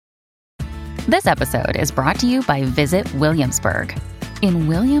This episode is brought to you by Visit Williamsburg. In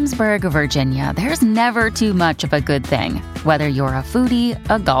Williamsburg, Virginia, there's never too much of a good thing. Whether you're a foodie,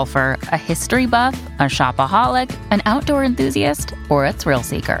 a golfer, a history buff, a shopaholic, an outdoor enthusiast, or a thrill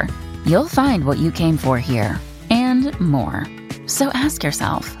seeker, you'll find what you came for here and more. So ask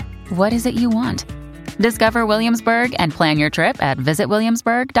yourself, what is it you want? Discover Williamsburg and plan your trip at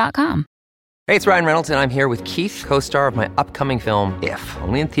visitwilliamsburg.com. Hey, it's Ryan Reynolds, and I'm here with Keith, co-star of my upcoming film, If,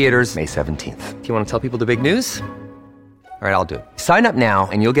 only in theaters May 17th. Do you want to tell people the big news? All right, I'll do it. Sign up now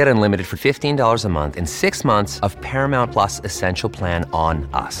and you'll get unlimited for $15 a month and 6 months of Paramount Plus Essential Plan on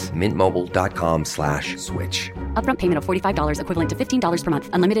us. MintMobile.com/switch. Upfront payment of $45 equivalent to $15 per month.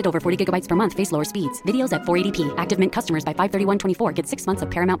 Unlimited over 40 gigabytes per month. Face lower speeds. Videos at 480p. Active Mint customers by 531.24 get 6 months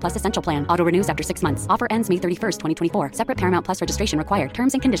of Paramount Plus Essential Plan. Auto renews after 6 months. Offer ends May 31st, 2024. Separate Paramount Plus registration required.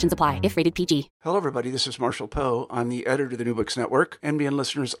 Terms and conditions apply if rated PG. Hello, everybody. This is Marshall Poe. I'm the editor of the New Books Network. NBN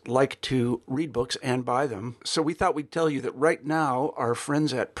listeners like to read books and buy them. So we thought we'd tell you that right now, our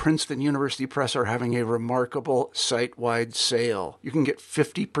friends at Princeton University Press are having a remarkable site-wide sale. You can get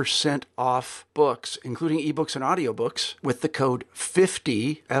 50% off books, including ebooks and audiobooks, with the code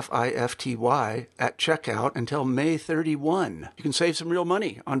 50, F-I-F-T-Y, at checkout until May 31. You can save some real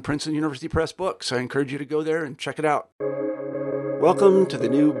money on Princeton University Press books. I encourage you to go there and check it out. Welcome to the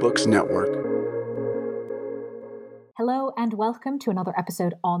New Books Network. Hello and welcome to another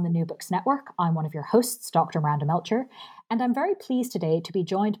episode on the New Books Network. I'm one of your hosts, Dr. Miranda Melcher, and I'm very pleased today to be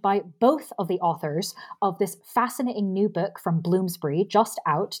joined by both of the authors of this fascinating new book from Bloomsbury, just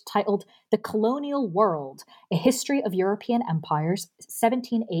out, titled The Colonial World, A History of European Empires,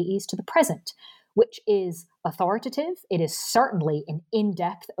 1780s to the Present, which is authoritative. It is certainly an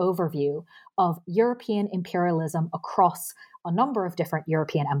in-depth overview of European imperialism across a number of different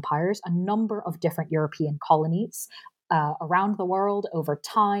European empires, a number of different European colonies around the world over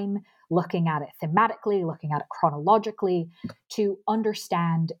time, looking at it thematically, looking at it chronologically, to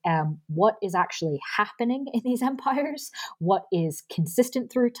understand what is actually happening in these empires, what is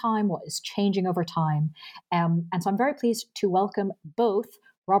consistent through time, what is changing over time. And so I'm very pleased to welcome both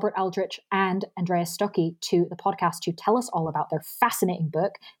Robert Aldrich and Andreas Stucki to the podcast to tell us all about their fascinating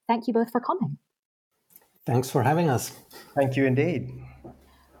book. Thank you both for coming. Thanks for having us. Thank you indeed.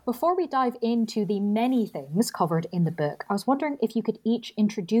 Before we dive into the many things covered in the book, I was wondering if you could each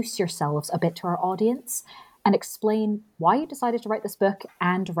introduce yourselves a bit to our audience and explain why you decided to write this book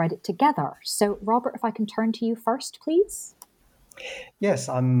and write it together. So, Robert, if I can turn to you first, please. Yes,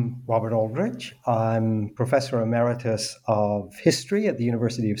 I'm Robert Aldrich. I'm Professor Emeritus of History at the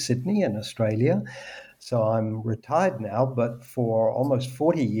University of Sydney in Australia. So I'm retired now, but for almost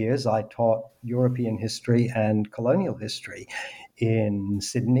 40 years, I taught European history and colonial history in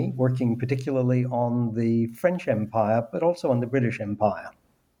Sydney, working particularly on the French Empire, but also on the British Empire.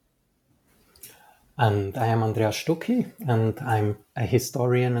 And I am Andreas Stucki, and I'm a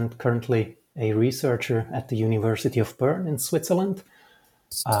historian and currently a researcher at the University of Bern in Switzerland.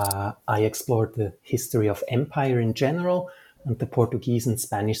 I explored the history of empire in general and the Portuguese and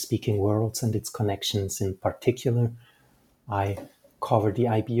Spanish-speaking worlds and its connections in particular. I covered the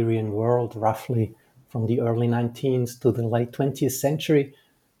Iberian world roughly from the early 19th to the late 20th century,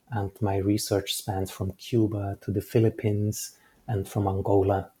 and my research spans from Cuba to the Philippines and from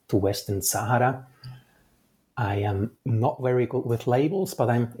Angola to Western Sahara. I am not very good with labels,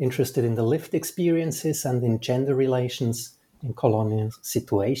 but I'm interested in the lived experiences and in gender relations in colonial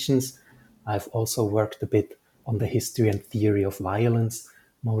situations. I've also worked a bit on the history and theory of violence,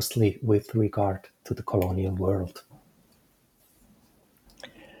 mostly with regard to the colonial world.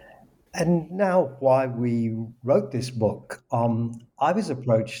 And now why we wrote this book. I was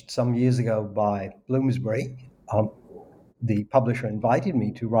approached some years ago by Bloomsbury. The publisher invited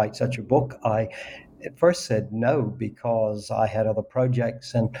me to write such a book. I at first said no because I had other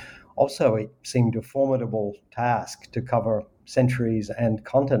projects, and also it seemed a formidable task to cover centuries and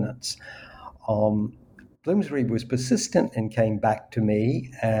continents. Bloomsbury was persistent and came back to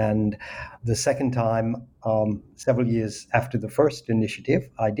me, and the second time, several years after the first initiative,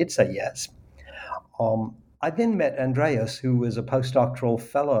 I did say yes. I then met Andreas, who was a postdoctoral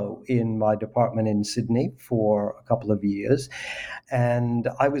fellow in my department in Sydney for a couple of years, and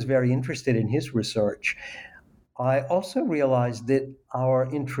I was very interested in his research. I also realized that our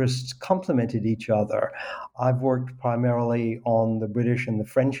interests complemented each other. I've worked primarily on the British and the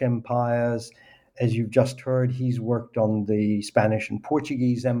French empires. As you've just heard, he's worked on the Spanish and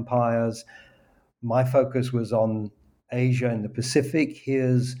Portuguese empires. My focus was on Asia and the Pacific,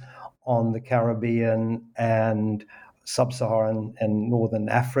 his on the Caribbean and Sub-Saharan and Northern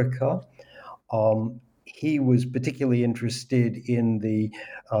Africa. He was particularly interested in the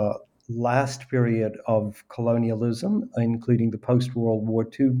last period of colonialism, including the post-World War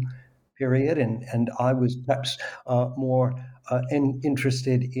II period, and I was perhaps more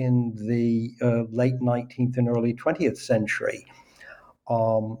interested in the late 19th and early 20th century.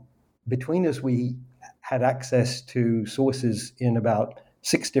 Between us, we had access to sources in about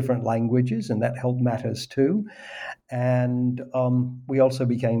 6 different languages, and that helped matters too. And we also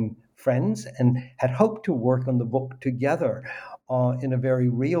became friends and had hoped to work on the book together in a very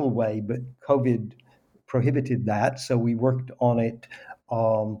real way, but COVID prohibited that, so we worked on it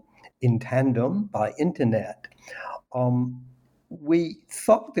in tandem by internet. We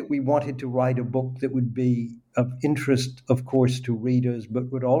thought that we wanted to write a book that would be of interest, of course, to readers, but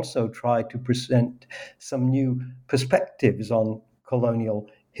would also try to present some new perspectives on colonial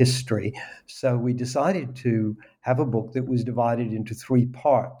history. So we decided to have a book that was divided into 3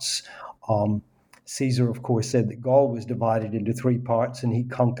 parts. Caesar, of course, said that Gaul was divided into 3 parts and he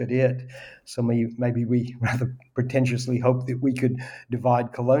conquered it. So maybe we rather pretentiously hoped that we could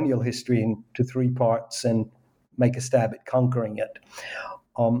divide colonial history into 3 parts and make a stab at conquering it.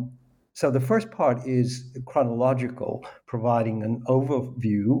 So the first part is chronological, providing an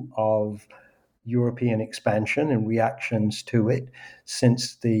overview of European expansion and reactions to it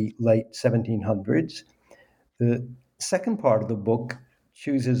since the late 1700s. The second part of the book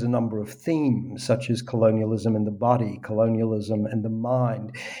chooses a number of themes, such as colonialism and the body, colonialism and the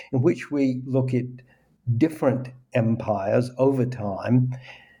mind, in which we look at different empires over time.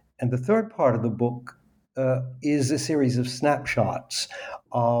 And the third part of the book is a series of snapshots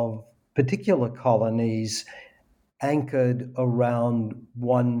of particular colonies anchored around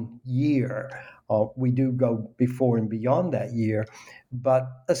 1 year. We do go before and beyond that year, but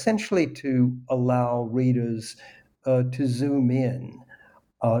essentially to allow readers to zoom in,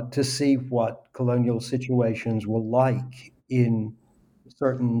 to see what colonial situations were like in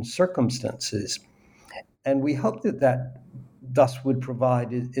certain circumstances. And we hope that thus would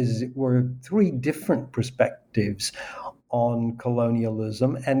provide, as it were, 3 different perspectives on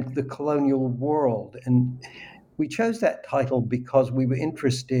colonialism and the colonial world. And we chose that title because we were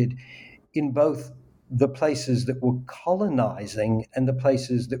interested in both the places that were colonizing and the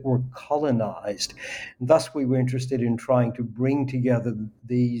places that were colonized. And thus, we were interested in trying to bring together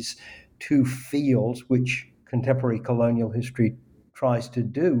these 2 fields, which contemporary colonial history tries to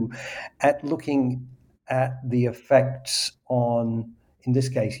do, at looking at the effects on, in this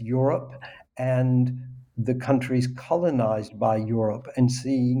case, Europe and the countries colonized by Europe, and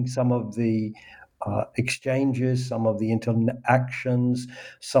seeing some of the exchanges, some of the interactions,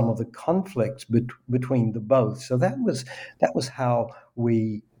 some of the conflicts between the both. So that was how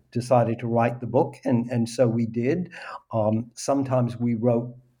we decided to write the book, and so we did. Sometimes we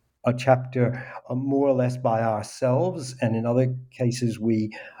wrote a chapter more or less by ourselves, and in other cases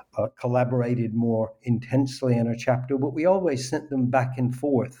we collaborated more intensely in a chapter, but we always sent them back and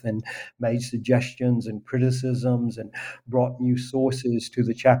forth and made suggestions and criticisms and brought new sources to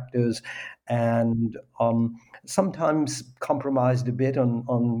the chapters, and sometimes compromised a bit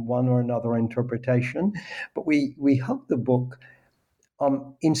on one or another interpretation. But we hope the book,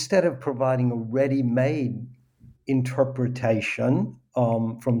 instead of providing a ready-made interpretation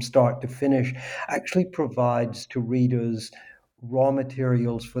from start to finish, actually provides to readers raw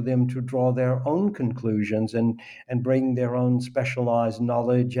materials for them to draw their own conclusions and bring their own specialized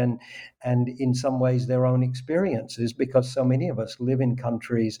knowledge and in some ways their own experiences, because so many of us live in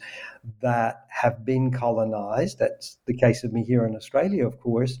countries that have been colonized. That's the case of me here in Australia, of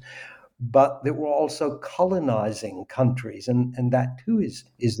course, but that we're also colonizing countries, and that too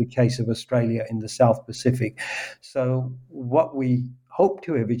is the case of Australia in the South Pacific. So what we hope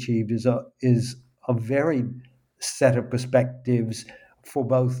to have achieved is a very set of perspectives for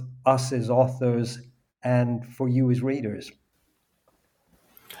both us as authors and for you as readers.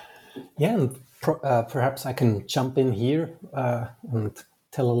 Yeah, and perhaps I can jump in here and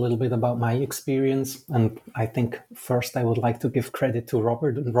tell a little bit about my experience. And I think first I would like to give credit to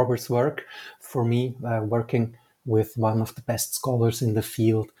Robert and Robert's work. For me, working with one of the best scholars in the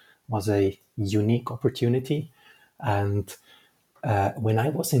field was a unique opportunity. And when I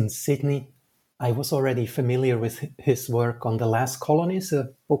was in Sydney, I was already familiar with his work on The Last Colonies,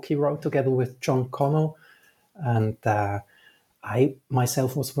 a book he wrote together with John Connell. And I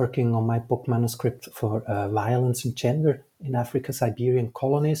myself was working on my book manuscript for Violence and Gender in Africa's Iberian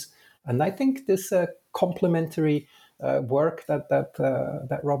Colonies. And I think this complementary work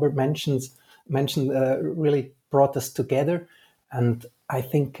that Robert mentioned really brought us together. And I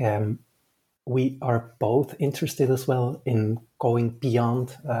think we are both interested as well in going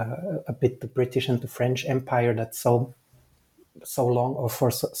beyond a bit the British and the French Empire that so so long, or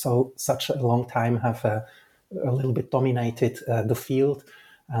for such a long time, have a little bit dominated the field.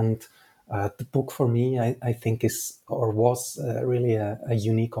 And the book for me, I think, was really a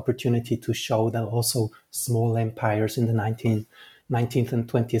unique opportunity to show that also small empires in the 19th and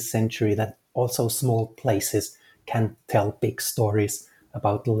 20th century, that also small places can tell big stories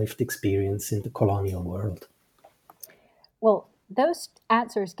about the lived experience in the colonial world. Well, those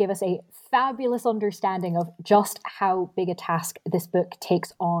answers give us a fabulous understanding of just how big a task this book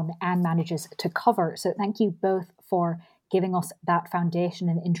takes on and manages to cover. So thank you both for giving us that foundation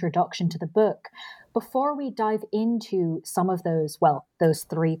and introduction to the book. Before we dive into some of those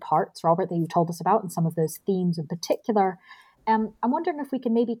three parts, Robert, that you told us about, and some of those themes in particular, I'm wondering if we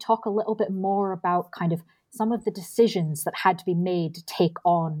can maybe talk a little bit more about kind of some of the decisions that had to be made to take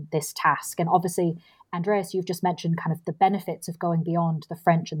on this task. And obviously, Andreas, you've just mentioned kind of the benefits of going beyond the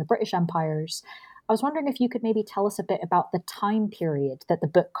French and the British empires. I was wondering if you could maybe tell us a bit about the time period that the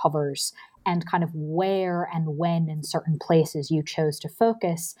book covers and kind of where and when in certain places you chose to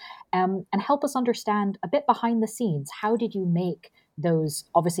focus, and help us understand a bit behind the scenes. How did you make those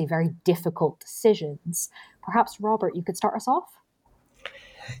obviously very difficult decisions? Perhaps, Robert, you could start us off?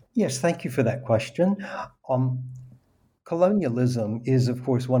 Yes, thank you for that question. Colonialism is, of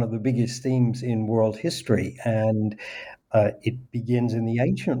course, one of the biggest themes in world history, and it begins in the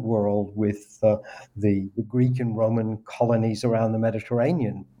ancient world with the Greek and Roman colonies around the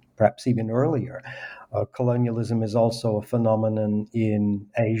Mediterranean, perhaps even earlier. Colonialism is also a phenomenon in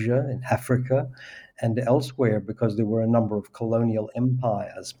Asia, in Africa, and elsewhere because there were a number of colonial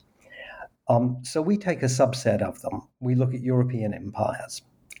empires. So we take a subset of them. We look at European empires.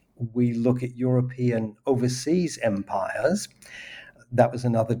 We look at European overseas empires. That was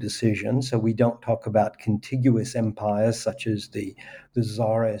another decision. So we don't talk about contiguous empires such as the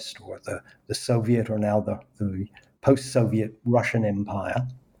Tsarist or the Soviet, or now the post-Soviet Russian Empire.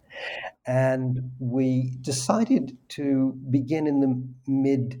 And we decided to begin in the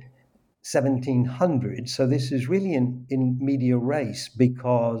mid 1700s. So this is really in media res,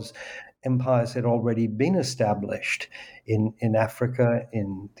 because empires had already been established in Africa,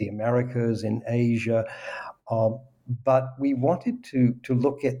 in the Americas, in Asia. But we wanted to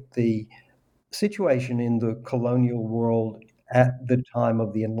look at the situation in the colonial world at the time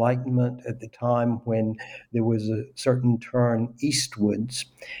of the Enlightenment, at the time when there was a certain turn eastwards,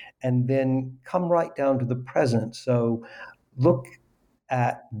 and then come right down to the present. So look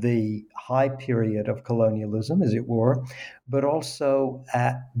at the high period of colonialism, as it were, but also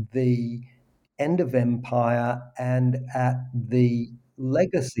at the end of empire and at the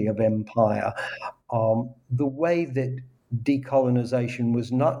legacy of empire. The way that decolonization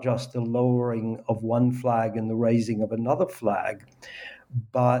was not just the lowering of one flag and the raising of another flag,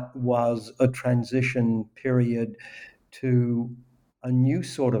 but was a transition period to a new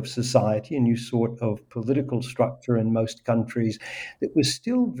sort of society, a new sort of political structure in most countries that was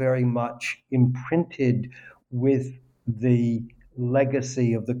still very much imprinted with the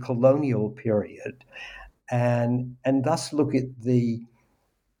legacy of the colonial period, and thus look at the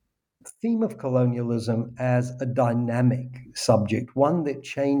theme of colonialism as a dynamic subject, one that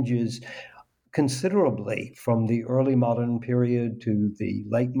changes considerably from the early modern period to the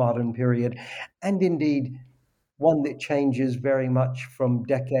late modern period, and indeed one that changes very much from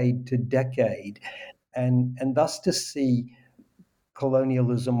decade to decade. And thus to see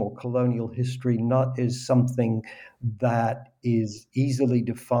colonialism or colonial history not as something that is easily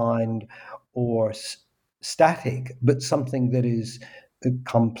defined or static, but something that is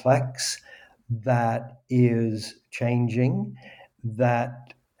complex, that is changing,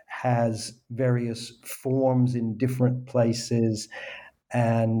 that has various forms in different places,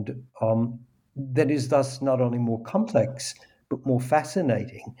 and that is thus not only more complex, but more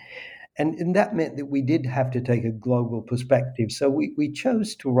fascinating. And that meant that we did have to take a global perspective. So we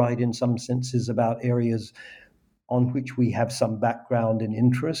chose to write, in some senses, about areas on which we have some background and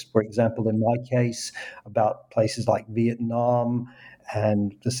interest. For example, in my case, about places like Vietnam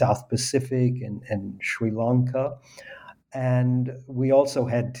and the South Pacific and Sri Lanka. And we also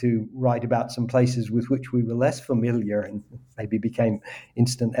had to write about some places with which we were less familiar and maybe became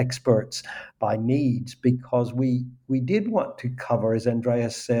instant experts by needs, because we did want to cover, as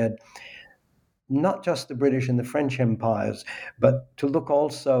Andreas said, not just the British and the French empires, but to look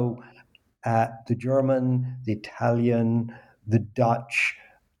also at the German, the Italian, the Dutch,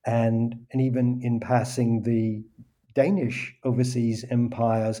 and even in passing the Danish overseas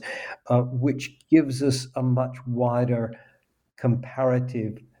empires, which gives us a much wider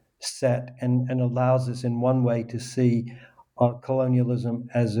comparative set and allows us in one way to see colonialism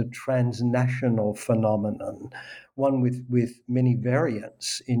as a transnational phenomenon, one with many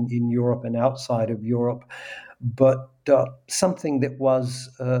variants in Europe and outside of Europe, but something that was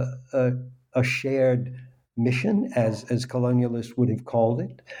a shared mission, as colonialists would have called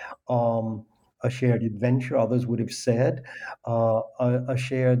it, a shared adventure, others would have said, a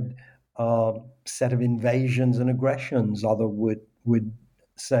shared set of invasions and aggressions, other would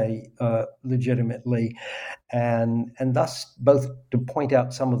say legitimately, and thus both to point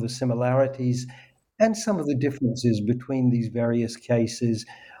out some of the similarities and some of the differences between these various cases,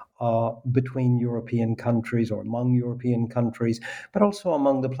 between European countries or among European countries, but also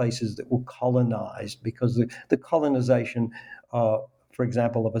among the places that were colonized, because the colonization, for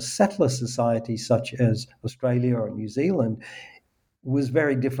example, of a settler society such as Australia or New Zealand was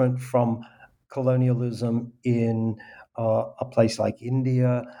very different from colonialism in a place like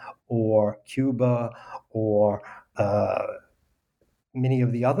India or Cuba or many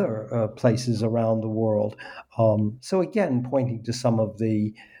of the other places around the world. So again, pointing to some of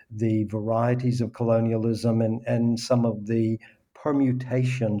the varieties of colonialism and some of the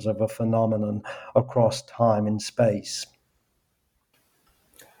permutations of a phenomenon across time and space.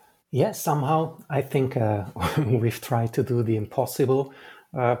 Yes, somehow I think we've tried to do the impossible,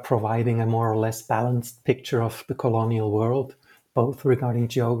 providing a more or less balanced picture of the colonial world, both regarding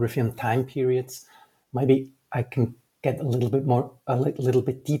geography and time periods. Maybe I can get a little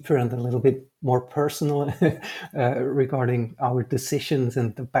bit deeper and a little bit more personal regarding our decisions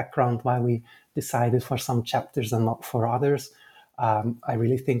and the background why we decided for some chapters and not for others. I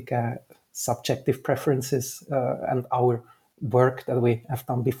really think subjective preferences and our work that we have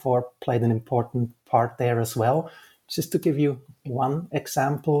done before played an important part there as well. Just to give you one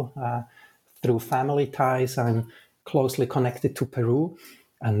example, through family ties, I'm closely connected to Peru.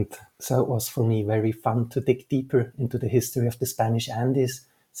 And so it was for me very fun to dig deeper into the history of the Spanish Andes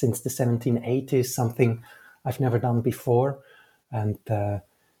since the 1780s, something I've never done before. And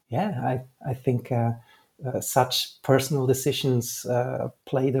I think such personal decisions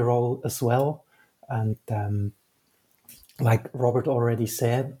played a role as well. And like Robert already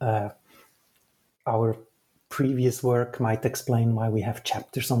said, our previous work might explain why we have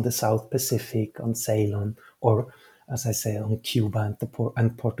chapters on the South Pacific, on Ceylon, or, as I say, on Cuba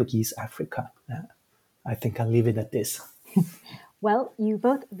and Portuguese Africa. I think I'll leave it at this. Well, you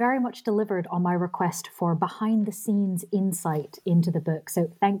both very much delivered on my request for behind-the-scenes insight into the book, so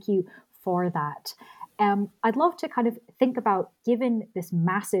thank you for that. I'd love to kind of think about, given this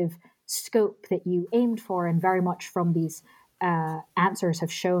massive scope that you aimed for, and very much from these answers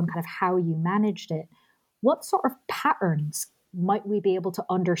have shown kind of how you managed it, what sort of patterns might we be able to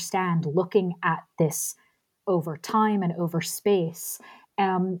understand looking at this over time and over space,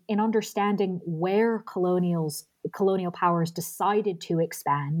 in understanding where colonial powers decided to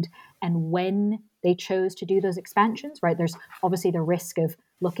expand and when they chose to do those expansions, right? There's obviously the risk of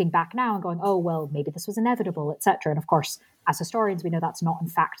looking back now and going, oh, well, maybe this was inevitable, etc. And of course, as historians, we know that's not in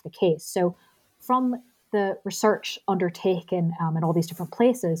fact the case. So from the research undertaken in all these different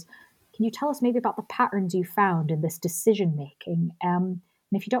places, can you tell us maybe about the patterns you found in this decision-making? And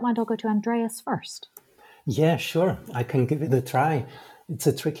if you don't mind, I'll go to Andreas first. Yeah, sure. I can give it a try. It's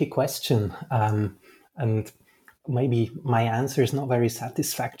a tricky question. And maybe my answer is not very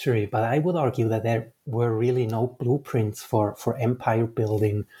satisfactory, but I would argue that there were really no blueprints for empire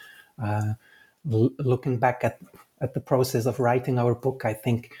building. Looking back at the process of writing our book, I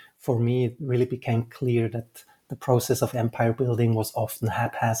think for me it really became clear that the process of empire building was often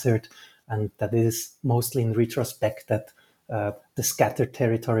haphazard, and that it is mostly in retrospect that the scattered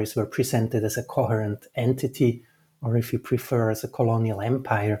territories were presented as a coherent entity, or if you prefer, as a colonial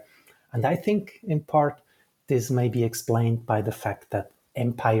empire. And I think in part this may be explained by the fact that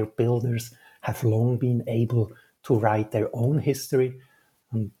empire builders have long been able to write their own history.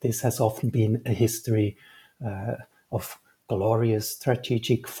 And this has often been a history of glorious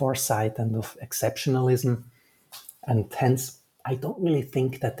strategic foresight and of exceptionalism. And hence, I don't really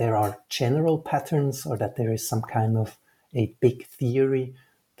think that there are general patterns or that there is some kind of a big theory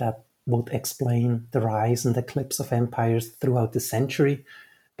that would explain the rise and eclipse of empires throughout the century.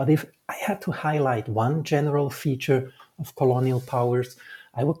 But if I had to highlight one general feature of colonial powers,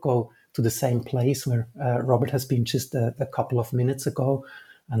 I would go to the same place where Robert has been just a couple of minutes ago.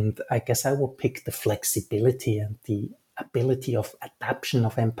 And I guess I would pick the flexibility and the ability of adaptation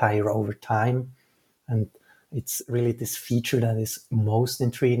of empire over time. And it's really this feature that is most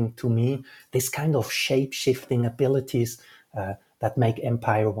intriguing to me, this kind of shape-shifting abilities that make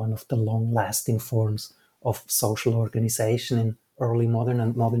empire one of the long-lasting forms of social organization in early modern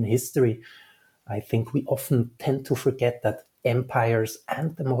and modern history. I think we often tend to forget that empires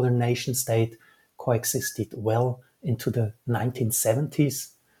and the modern nation state coexisted well into the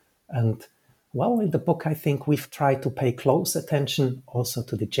 1970s. And well, in the book, I think we've tried to pay close attention also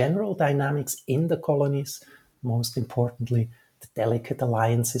to the general dynamics in the colonies, most importantly, the delicate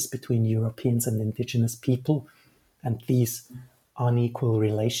alliances between Europeans and indigenous people. And these unequal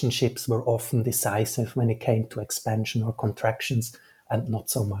relationships were often decisive when it came to expansion or contractions, and not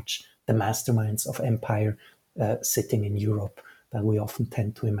so much the masterminds of empire sitting in Europe that we often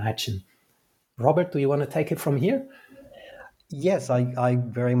tend to imagine. Robert, do you want to take it from here? Yes, I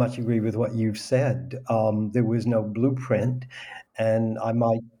very much agree with what you've said. There was no blueprint, and I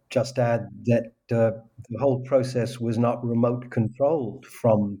might just add that the whole process was not remote controlled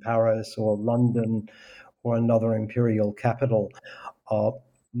from Paris or London or another imperial capital.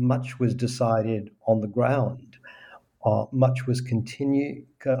 Much was decided on the ground. Much was contingent,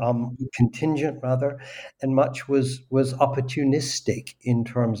 rather, and much was opportunistic in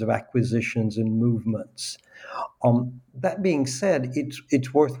terms of acquisitions and movements. That being said,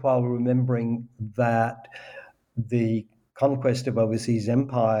 it's worthwhile remembering that the conquest of overseas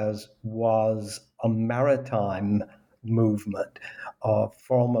empires was a maritime movement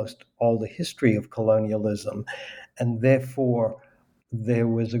for almost all the history of colonialism, and therefore there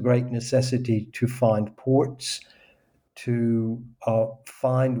was a great necessity to find ports, to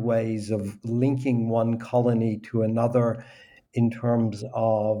find ways of linking one colony to another in terms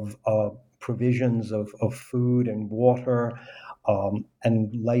of provisions of food and water,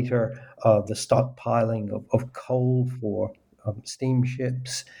 and later the stockpiling of coal for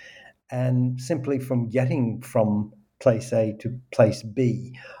steamships, and simply from getting from place A to place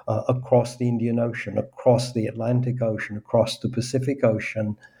B across the Indian Ocean, across the Atlantic Ocean, across the Pacific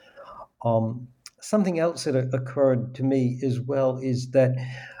Ocean. Something else that occurred to me as well is that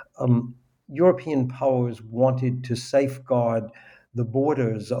European powers wanted to safeguard the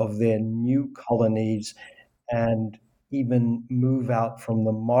borders of their new colonies and even move out from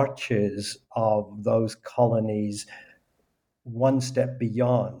the marches of those colonies one step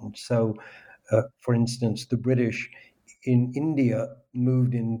beyond. So, for instance, the British in India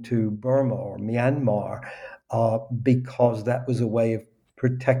moved into Burma or Myanmar because that was a way of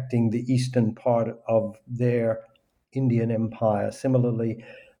protecting the eastern part of their Indian empire. Similarly,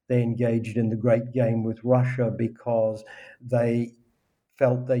 they engaged in the great game with Russia because they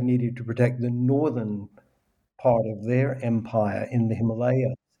felt they needed to protect the northern part of their empire in the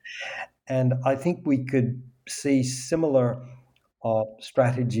Himalayas. And I think we could see similar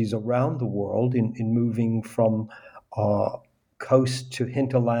strategies around the world in moving from coast to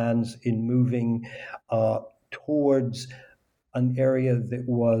hinterlands, in moving towards an area that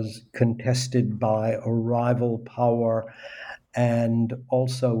was contested by a rival power, and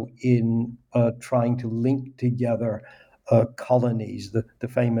also in trying to link together colonies. The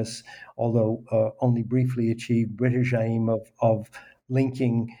famous, although only briefly achieved, British aim of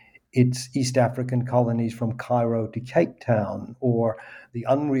linking its East African colonies from Cairo to Cape Town, or the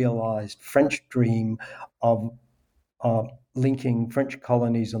unrealized French dream of linking French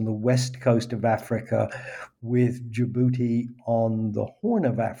colonies on the west coast of Africa with Djibouti on the Horn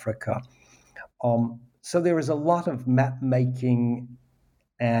of Africa. So there is a lot of map making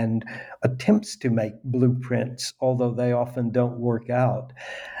and attempts to make blueprints, although they often don't work out.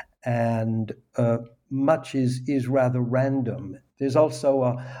 And much is rather random. There's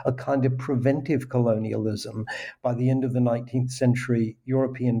also a kind of preventive colonialism. By the end of the 19th century,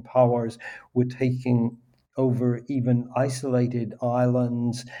 European powers were taking over even isolated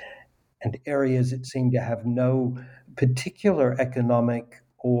islands and areas that seemed to have no particular economic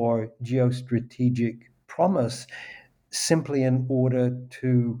or geostrategic promise, simply in order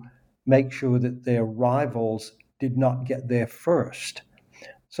to make sure that their rivals did not get there first.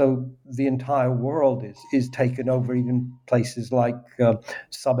 So the entire world is taken over, even places like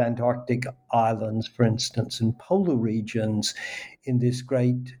subantarctic islands, for instance, and polar regions, in this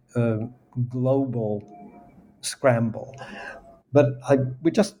great global scramble. But I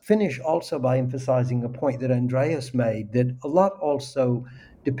would just finish also by emphasizing a point that Andreas made, that a lot also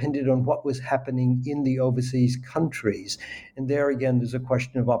depended on what was happening in the overseas countries. And there again, there's a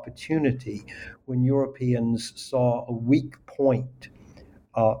question of opportunity. When Europeans saw a weak point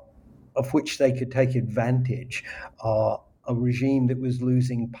of which they could take advantage, a regime that was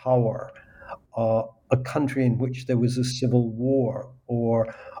losing power, a country in which there was a civil war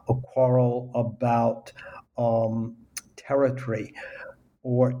or a quarrel about territory,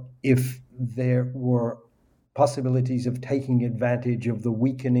 or if there were possibilities of taking advantage of the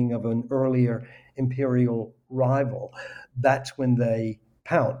weakening of an earlier imperial rival, that's when they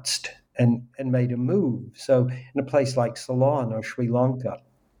pounced and made a move. So in a place like Ceylon or Sri Lanka,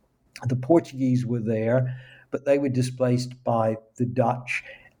 the Portuguese were there, but they were displaced by the Dutch.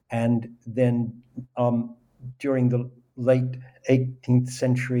 And then during the late 18th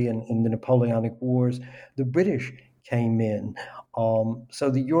century and in the Napoleonic Wars, the British came in. So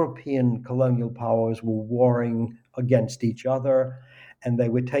the European colonial powers were warring against each other, and they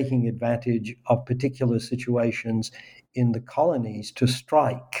were taking advantage of particular situations in the colonies to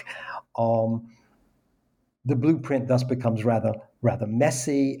strike. The blueprint thus becomes rather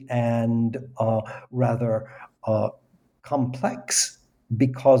messy and rather complex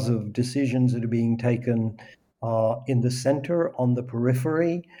because of decisions that are being taken in the center, on the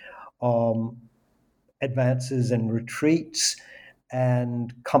periphery, advances and retreats,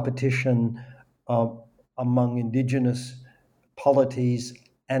 and competition among indigenous polities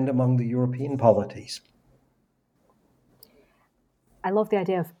and among the European polities. I love the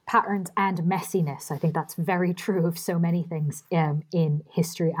idea of patterns and messiness. I think that's very true of so many things in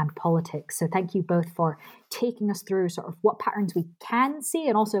history and politics. So thank you both for taking us through sort of what patterns we can see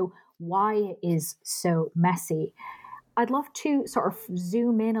and also why it is so messy. I'd love to sort of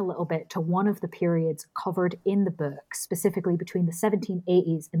zoom in a little bit to one of the periods covered in the book, specifically between the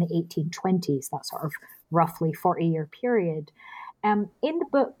 1780s and the 1820s, that sort of roughly 40-year period. In the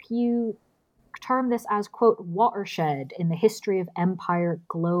book, you term this as, quote, watershed in the history of empire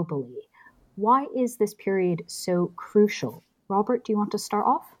globally. Why is this period so crucial? Robert, do you want to start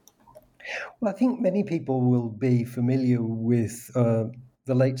off? Well, I think many people will be familiar with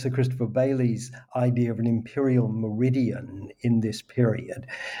the late Sir Christopher Bailey's idea of an imperial meridian in this period,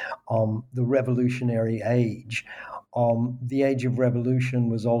 the Revolutionary Age. The Age of Revolution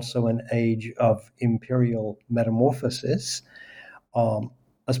was also an age of imperial metamorphosis,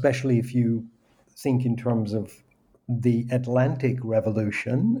 especially if you think in terms of the Atlantic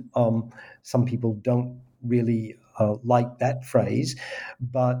Revolution. Some people don't really like that phrase,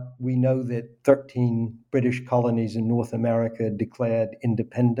 but we know that 13 British colonies in North America declared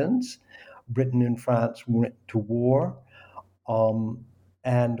independence. Britain and France went to war,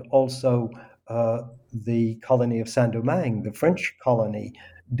 and also the colony of Saint-Domingue, the French colony,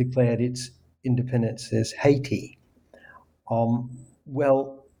 declared its independence as Haiti.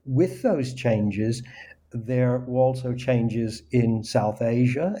 Well, with those changes, there were also changes in South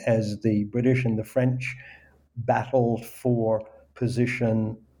Asia as the British and the French battled for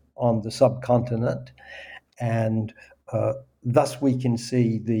position on the subcontinent. And thus we can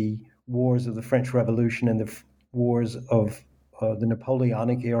see the wars of the French Revolution and the wars of the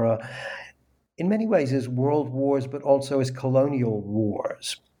Napoleonic era in many ways as world wars, but also as colonial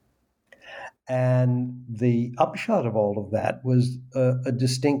wars. And the upshot of all of that was a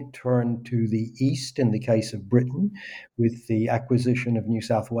distinct turn to the east in the case of Britain, with the acquisition of New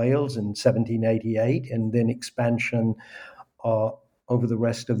South Wales in 1788, and then expansion over the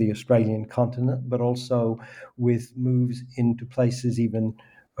rest of the Australian continent, but also with moves into places even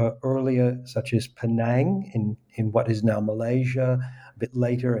earlier, such as Penang in what is now Malaysia, a bit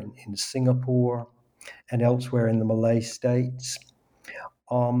later in Singapore, and elsewhere in the Malay states.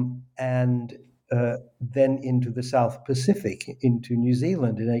 And then into the South Pacific, into New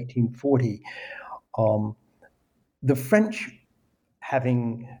Zealand in 1840. The French,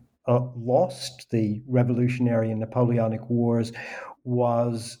 having lost the Revolutionary and Napoleonic Wars,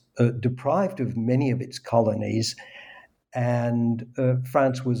 was deprived of many of its colonies, and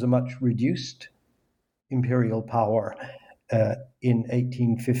France was a much reduced imperial power in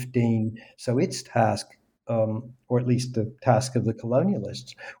 1815. So its task, or at least the task of the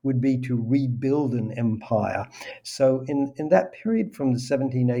colonialists, would be to rebuild an empire. So in that period from the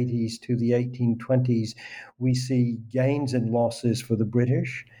 1780s to the 1820s, we see gains and losses for the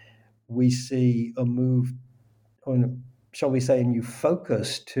British. We see a move, on, shall we say, a new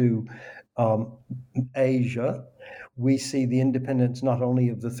focus to Asia. We see the independence not only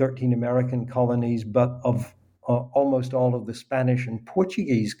of the 13 American colonies, but of almost all of the Spanish and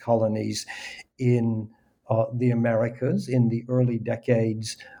Portuguese colonies in the Americas in the early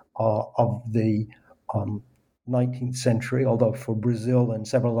decades of the 19th century, although for Brazil and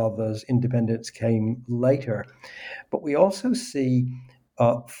several others, independence came later. But we also see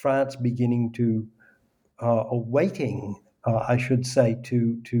France beginning to, I should say,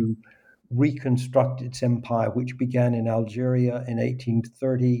 to reconstruct its empire, which began in Algeria in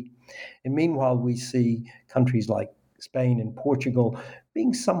 1830. And meanwhile, we see countries like Spain and Portugal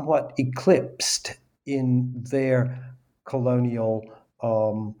being somewhat eclipsed in their colonial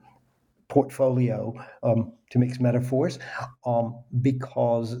portfolio, to mix metaphors,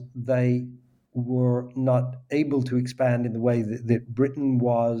 because they were not able to expand in the way that Britain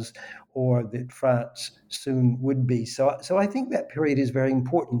was or that France soon would be. So I think that period is very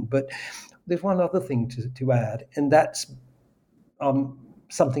important. But there's one other thing to add, and that's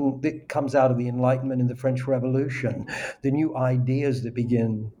something that comes out of the Enlightenment and the French Revolution, the new ideas that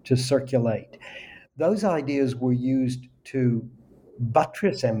begin to circulate. Those ideas were used to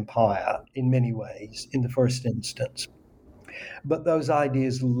buttress empire in many ways in the first instance. But those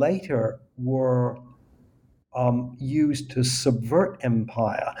ideas later were used to subvert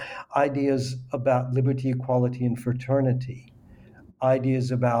empire. Ideas about liberty, equality, and fraternity,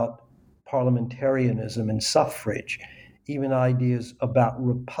 ideas about parliamentarianism and suffrage, even ideas about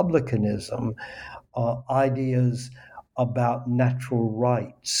republicanism, ideas about natural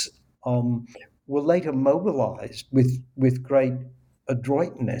rights, were later mobilized with great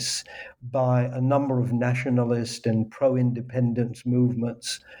adroitness by a number of nationalist and pro-independence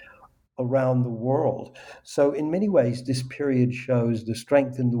movements around the world. So in many ways, this period shows the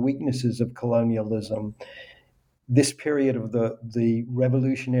strength and the weaknesses of colonialism. This period of the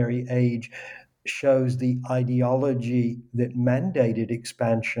revolutionary age shows the ideology that mandated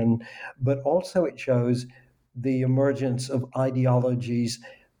expansion, but also it shows the emergence of ideologies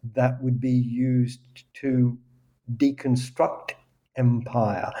that would be used to deconstruct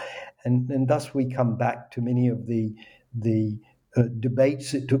empire. And thus we come back to many of the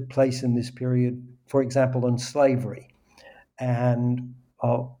debates that took place in this period, for example, on slavery, and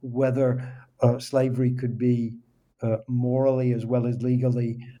whether slavery could be morally as well as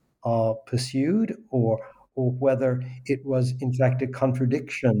legally pursued, or whether it was in fact a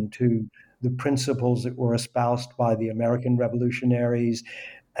contradiction to the principles that were espoused by the American revolutionaries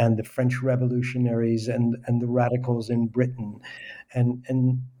and the French revolutionaries and the radicals in Britain.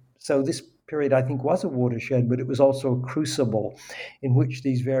 And so this period, I think, was a watershed, but it was also a crucible in which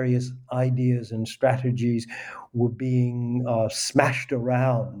these various ideas and strategies were being smashed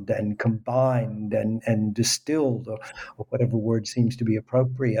around and combined and distilled, or whatever word seems to be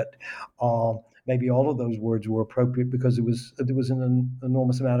appropriate. Maybe all of those words were appropriate because there was an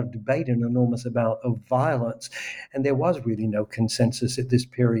enormous amount of debate, an enormous amount of violence, and there was really no consensus at this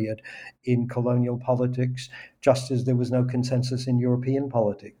period in colonial politics, just as there was no consensus in European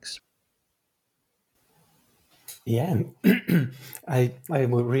politics. Yeah, I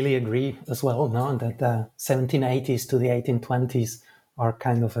would really agree as well, no, that the 1780s to the 1820s are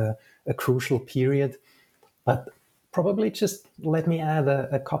kind of a crucial period. But probably just let me add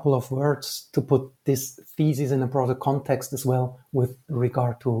a couple of words to put this thesis in a broader context as well with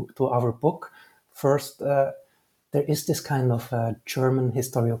regard to our book. First, there is this kind of German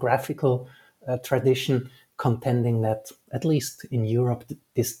historiographical tradition contending that, at least in Europe,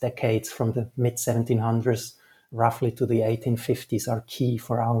 these decades from the mid-1700s roughly to the 1850s are key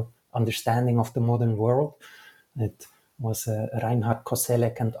for our understanding of the modern world. It was Reinhard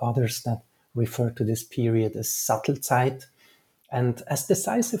Koselleck and others that refer to this period as Sattelzeit. And as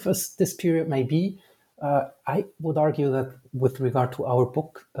decisive as this period may be, I would argue that with regard to our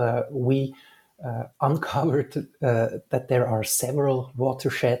book, we uncovered that there are several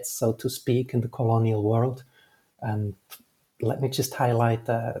watersheds, so to speak, in the colonial world. And let me just highlight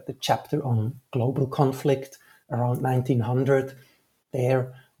the chapter on global conflict around 1900.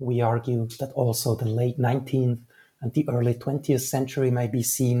 There we argue that also the late 19th and the early 20th century may be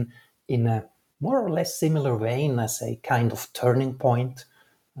seen in a more or less similar vein as a kind of turning point.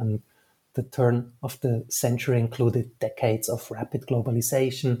 And the turn of the century included decades of rapid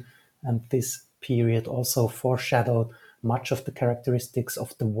globalization, and this period also foreshadowed much of the characteristics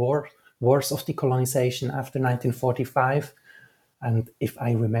of the wars of decolonization after 1945. And if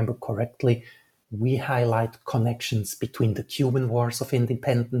I remember correctly, we highlight connections between the Cuban Wars of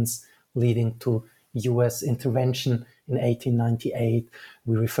Independence leading to US intervention in 1898.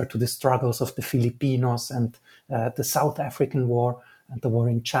 We refer to the struggles of the Filipinos and the South African War and the war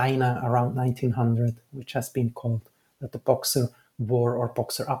in China around 1900, which has been called the Boxer War or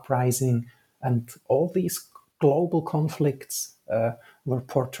Boxer Uprising. And all these global conflicts were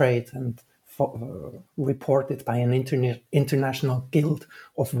portrayed and reported by an international guild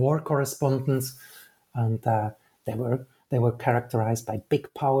of war correspondents, and they were characterized by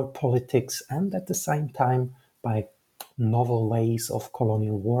big power politics and at the same time by novel ways of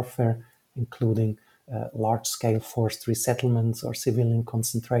colonial warfare, including large-scale forced resettlements or civilian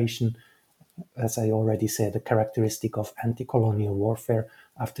concentration. As I already said, a characteristic of anti-colonial warfare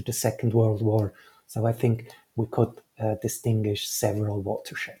after the Second World War. So I think we could distinguish several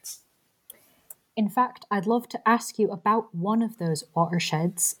watersheds. In fact, I'd love to ask you about one of those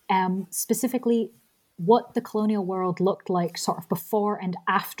watersheds, specifically what the colonial world looked like sort of before and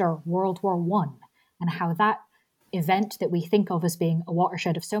after World War One, and how that event that we think of as being a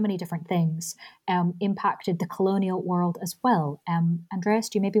watershed of so many different things impacted the colonial world as well. Andreas,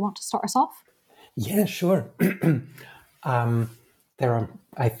 do you maybe want to start us off? Yeah, sure. There are,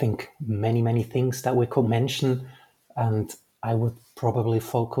 I think, many things that we could mention, and I would probably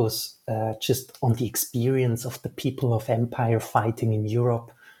focus just on the experience of the people of empire fighting in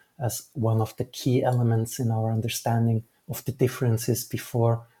Europe as one of the key elements in our understanding of the differences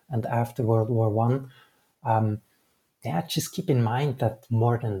before and after World War One. Just keep in mind that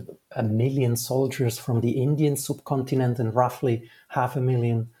more than 1 million soldiers from the Indian subcontinent and roughly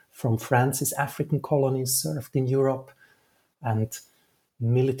 500,000 from France's African colonies served in Europe, and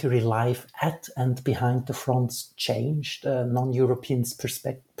military life at and behind the fronts changed non-Europeans'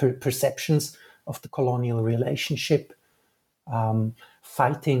 perceptions of the colonial relationship.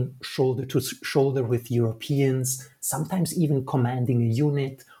 Fighting shoulder to shoulder with Europeans, sometimes even commanding a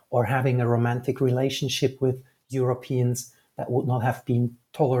unit or having a romantic relationship with Europeans that would not have been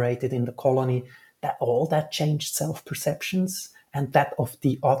tolerated in the colony, that changed self-perceptions and that of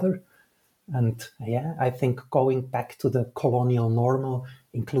the other. And I think going back to the colonial normal,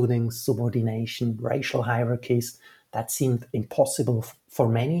 including subordination, racial hierarchies, that seemed impossible for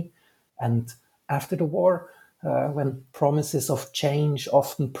many. And after the war, when promises of change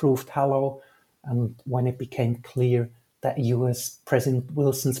often proved hollow, and when it became clear that US President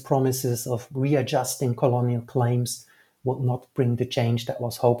Wilson's promises of readjusting colonial claims would not bring the change that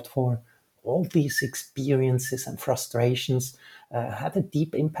was hoped for, all these experiences and frustrations had a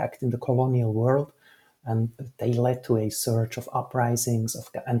deep impact in the colonial world, and they led to a surge of uprisings,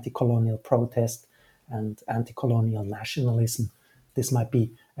 of the anti-colonial protest and anti-colonial nationalism. This might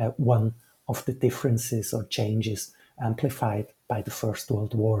be one of the differences or changes amplified by the First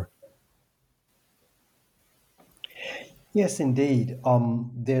World War. Yes, indeed.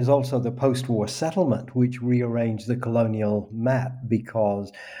 There's also the post-war settlement, which rearranged the colonial map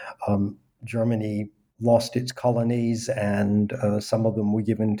because Germany lost its colonies, and some of them were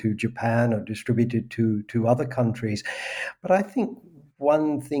given to Japan or distributed to other countries. But I think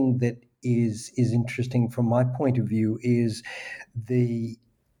one thing that is interesting from my point of view is the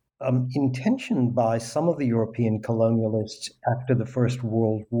intention by some of the European colonialists after the First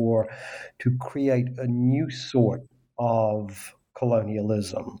World War to create a new sort of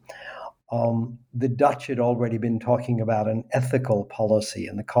colonialism. The Dutch had already been talking about an ethical policy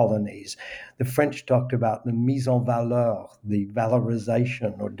in the colonies. The French talked about the mise en valeur, the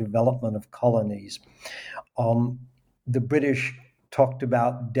valorization or development of colonies. The British talked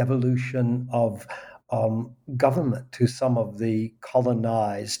about devolution of government to some of the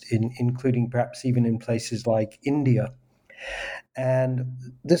colonized, including perhaps even in places like India.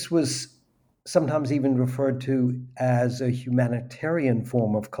 And this was sometimes even referred to as a humanitarian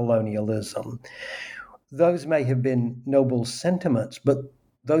form of colonialism. Those may have been noble sentiments, but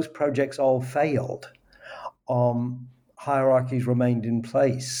those projects all failed. Hierarchies remained in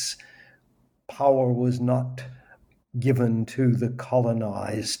place. Power was not given to the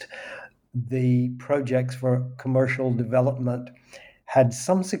colonized. The projects for commercial development had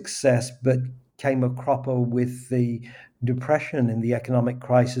some success, but came a cropper with the depression and the economic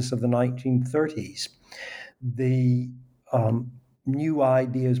crisis of the 1930s. The new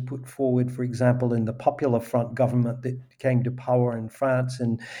ideas put forward, for example, in the Popular Front government that came to power in France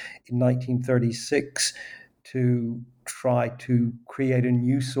in 1936 to try to create a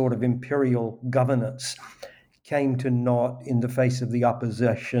new sort of imperial governance, came to naught in the face of the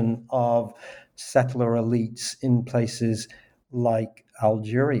opposition of settler elites in places like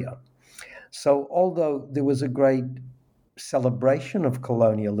Algeria. So although there was a great celebration of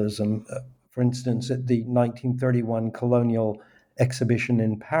colonialism, for instance, at the 1931 colonial exhibition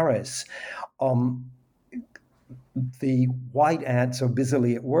in Paris, the white ants are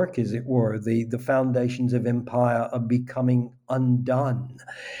busily at work, as it were. The foundations of empire are becoming undone.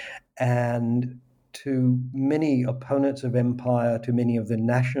 And to many opponents of empire, to many of the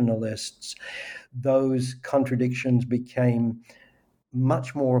nationalists, those contradictions became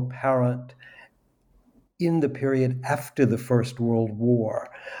much more apparent in the period after the First World War.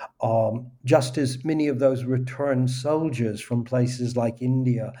 Just as many of those returned soldiers from places like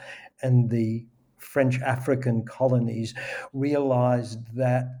India and the French African colonies realized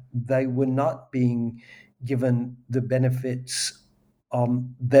that they were not being given the benefits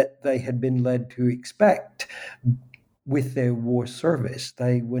that they had been led to expect with their war service.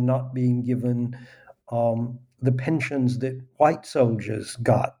 They were not being given the pensions that white soldiers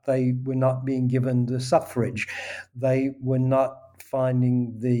got. They were not being given the suffrage. They were not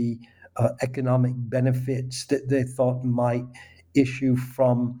finding the economic benefits that they thought might issue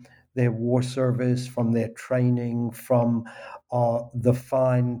from their war service, from their training, from the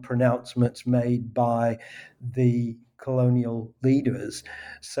fine pronouncements made by the colonial leaders.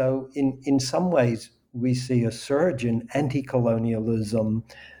 So in some ways, we see a surge in anti-colonialism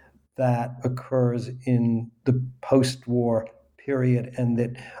that occurs in the post-war period and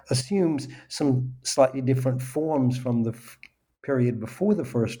that assumes some slightly different forms from the period before the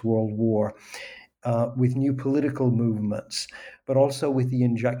First World War, with new political movements, but also with the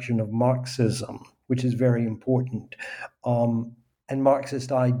injection of Marxism, which is very important, and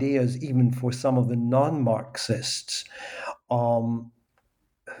Marxist ideas, even for some of the non-Marxists,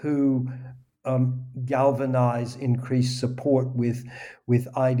 who galvanize increased support with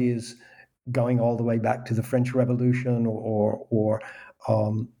ideas going all the way back to the French Revolution or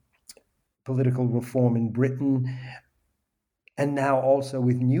political reform in Britain, and now also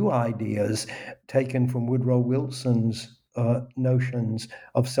with new ideas taken from Woodrow Wilson's notions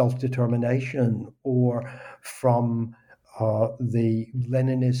of self-determination, or from the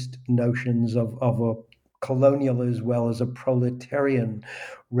Leninist notions of a colonial as well as a proletarian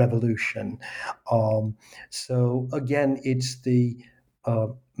revolution. So again, it's the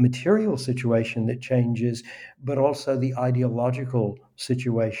material situation that changes, but also the ideological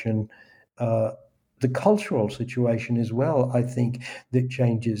situation, the cultural situation as well, I think, that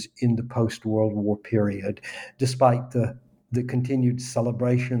changes in the post-World War period, despite the continued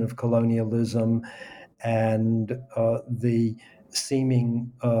celebration of colonialism and the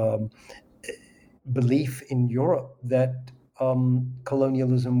seeming belief in Europe that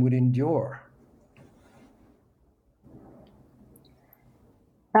colonialism would endure.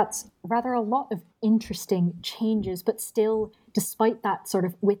 That's rather a lot of interesting changes, but still, despite that, sort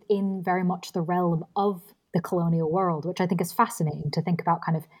of within very much the realm of the colonial world, which I think is fascinating to think about.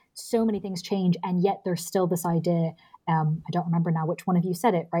 Kind of so many things change, and yet there's still this idea, I don't remember now which one of you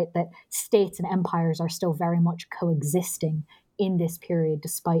said it, right, that states and empires are still very much coexisting in this period,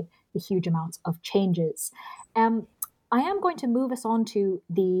 despite the huge amounts of changes. I am going to move us on to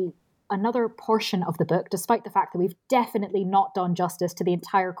another portion of the book, despite the fact that we've definitely not done justice to the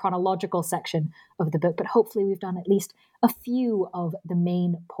entire chronological section of the book, but hopefully we've done at least a few of the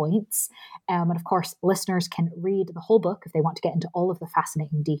main points. And of course, listeners can read the whole book if they want to get into all of the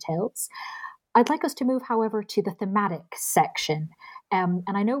fascinating details. I'd like us to move, however, to the thematic section. And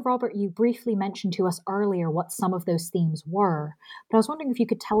I know, Robert, you briefly mentioned to us earlier what some of those themes were, but I was wondering if you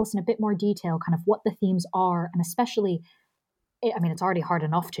could tell us in a bit more detail kind of what the themes are, and especially, I mean, it's already hard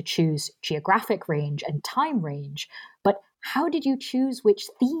enough to choose geographic range and time range, but how did you choose which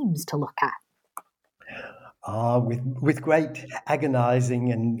themes to look at? With great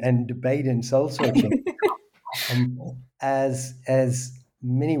agonizing and debate and soul searching. As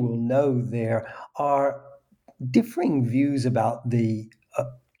many will know, there are differing views about the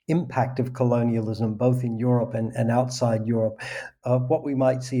impact of colonialism, both in Europe and outside Europe. What we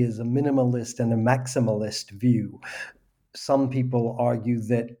might see as a minimalist and a maximalist view. Some people argue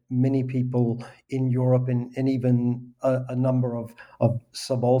that many people in Europe and even a number of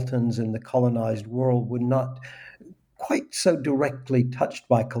subalterns in the colonized world were not quite so directly touched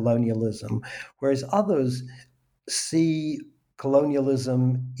by colonialism, whereas others see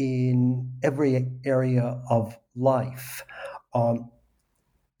colonialism in every area of life,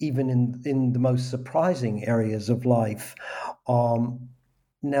 even in the most surprising areas of life.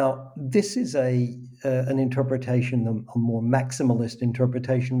 Now, this is an interpretation, a more maximalist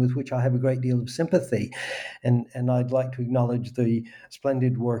interpretation, with which I have a great deal of sympathy. And I'd like to acknowledge the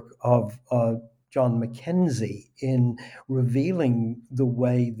splendid work of John Mackenzie in revealing the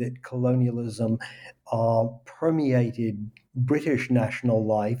way that colonialism permeated British national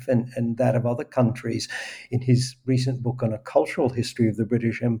life and that of other countries in his recent book on a cultural history of the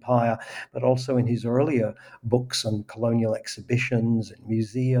British Empire, but also in his earlier books on colonial exhibitions and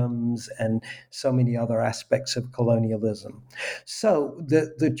museums and so many other aspects of colonialism. So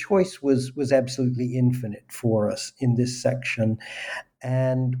the choice was absolutely infinite for us in this section.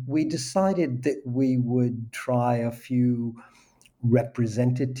 And we decided that we would try a few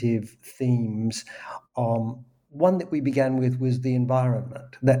representative themes. One that we began with was the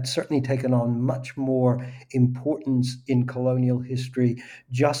environment. That's certainly taken on much more importance in colonial history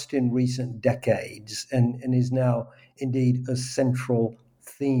just in recent decades and is now indeed a central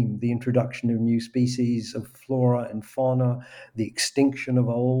theme: the introduction of new species of flora and fauna, the extinction of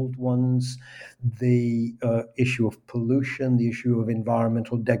old ones, the issue of pollution, the issue of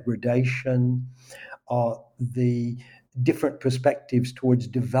environmental degradation, the different perspectives towards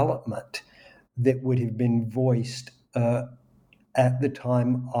development that would have been voiced at the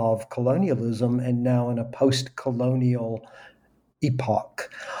time of colonialism and now in a post-colonial epoch.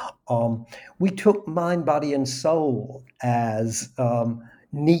 We took mind, body, and soul as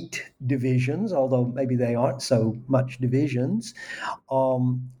neat divisions, although maybe they aren't so much divisions.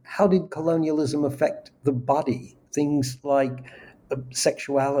 How did colonialism affect the body? Things like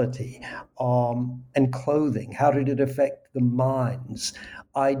sexuality and clothing. How did it affect the minds?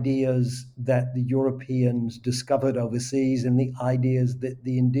 Ideas that the Europeans discovered overseas and the ideas that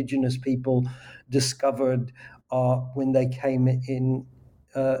the indigenous people discovered when they came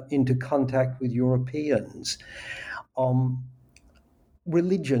into contact with Europeans.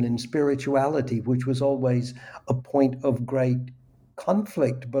 Religion and spirituality, which was always a point of great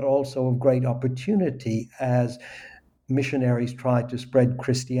conflict, but also of great opportunity as missionaries tried to spread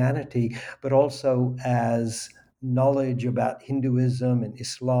Christianity, but also as knowledge about Hinduism and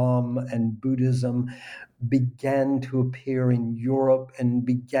Islam and Buddhism began to appear in Europe and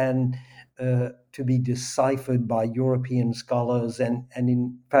began to be deciphered by European scholars and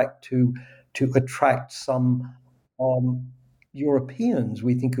in fact to attract some Europeans.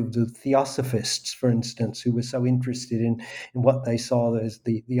 We think of the Theosophists, for instance, who were so interested in what they saw as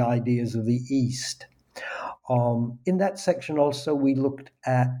the ideas of the East. In that section also, we looked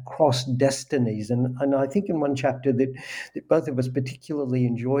at cross destinies. And I think in one chapter that both of us particularly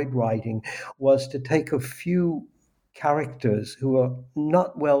enjoyed writing was to take a few characters who are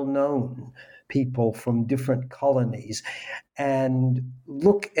not well known people from different colonies and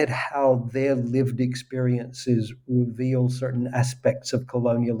look at how their lived experiences reveal certain aspects of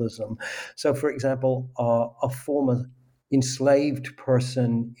colonialism. So, for example, a former enslaved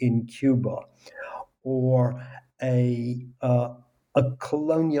person in Cuba, or a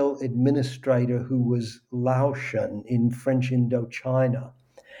colonial administrator who was Laotian in French Indochina.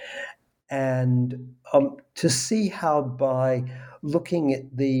 And to see how by looking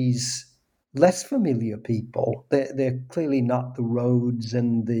at these less familiar people, they're clearly not the Rhodes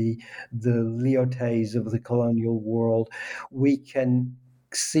and the Lyotes of the colonial world, we can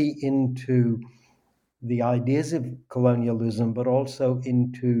see into the ideas of colonialism, but also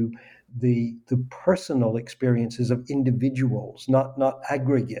into the personal experiences of individuals, not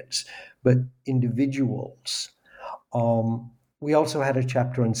aggregates, but individuals. We also had a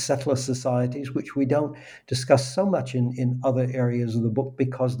chapter on settler societies, which we don't discuss so much in other areas of the book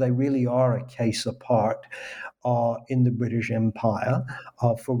because they really are a case apart in the British Empire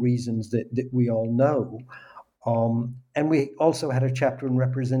for reasons that we all know. And we also had a chapter on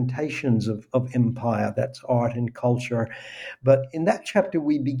representations of empire, that's art and culture. But in that chapter,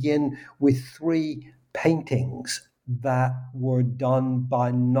 we begin with 3 paintings that were done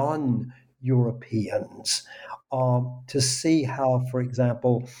by non-Europeans to see how, for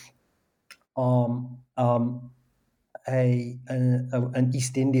example, an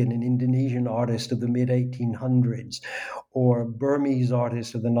East Indian, an Indonesian artist of the mid-1800s, or a Burmese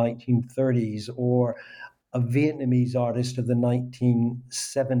artist of the 1930s, or a Vietnamese artist of the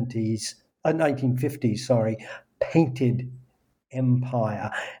 1950s, painted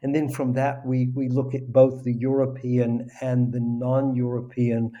empire. And then from that, we look at both the European and the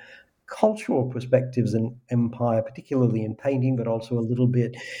non-European cultural perspectives in empire, particularly in painting, but also a little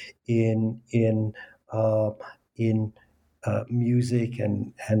bit in music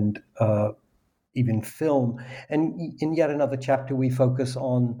and even film. And in yet another chapter, we focus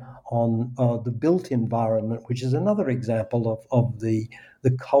on the built environment, which is another example of the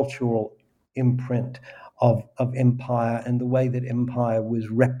cultural imprint of empire and the way that empire was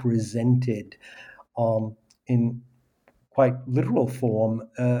represented in quite literal form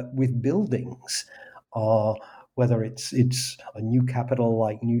with buildings. Whether it's a new capital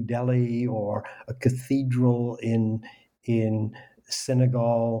like New Delhi, or a cathedral in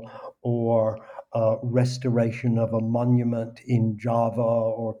Senegal, or restoration of a monument in Java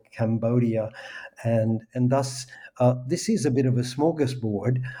or Cambodia, and thus this is a bit of a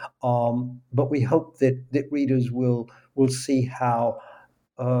smorgasbord. But we hope that readers will see how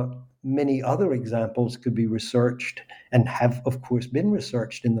many other examples could be researched, and have, of course, been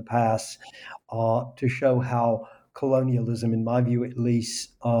researched in the past, to show how colonialism, in my view at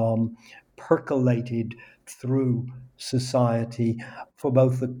least, percolated through society for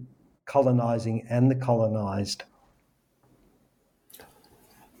both the colonizing and the colonized.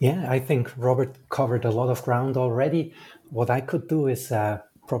 Yeah, I think Robert covered a lot of ground already. What I could do is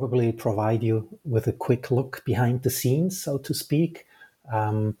probably provide you with a quick look behind the scenes, so to speak.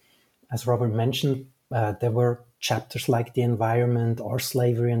 As Robert mentioned, there were chapters like the environment or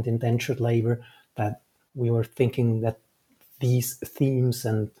slavery and indentured labor that we were thinking that these themes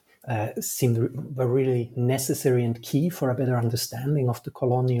and were really necessary and key for a better understanding of the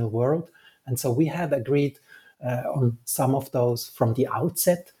colonial world. And so we had agreed on some of those from the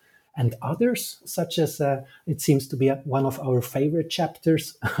outset, and others, such as it seems to be one of our favorite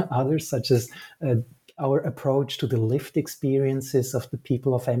chapters, others such as our approach to the lived experiences of the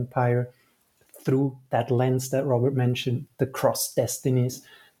people of empire through that lens that Robert mentioned, the cross destinies.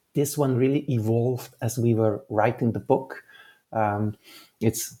 This one really evolved as we were writing the book.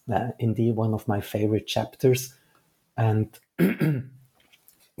 It's indeed one of my favorite chapters. And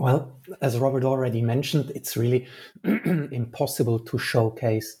well, as Robert already mentioned, it's really impossible to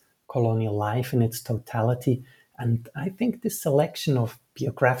showcase colonial life in its totality. And I think this selection of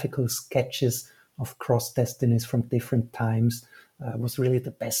biographical sketches of cross destinies from different times was really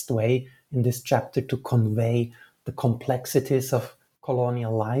the best way in this chapter to convey the complexities of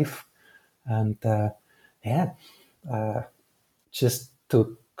colonial life. And just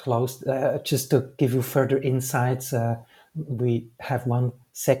to close, just to give you further insights, we have one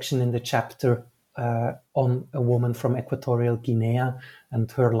section in the chapter on a woman from Equatorial Guinea, and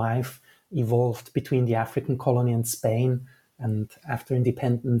her life evolved between the African colony and Spain. And after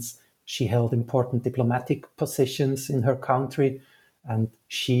independence, she held important diplomatic positions in her country, and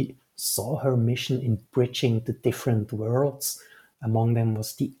she saw her mission in bridging the different worlds. Among them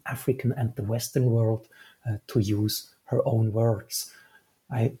was the African and the Western world, to use her own words.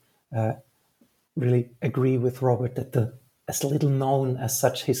 I really agree with Robert that as little known as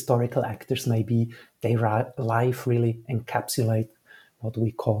such historical actors may be, their life really encapsulate what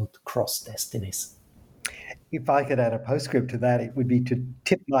we called cross destinies. If I could add a postscript to that, it would be to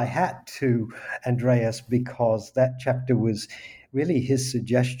tip my hat to Andreas, because that chapter was really his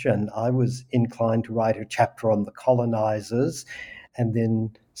suggestion. I was inclined to write a chapter on the colonizers and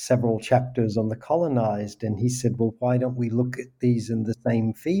then several chapters on the colonized. And he said, well, why don't we look at these in the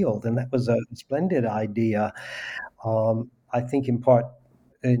same field? And that was a splendid idea. I think in part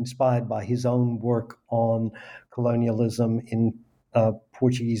inspired by his own work on colonialism in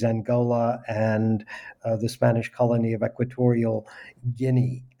Portuguese Angola and the Spanish colony of Equatorial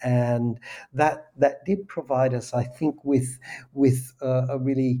Guinea. And that did provide us, I think, with a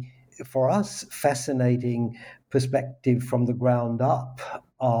really, for us, fascinating perspective from the ground up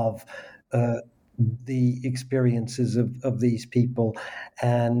of the experiences of these people.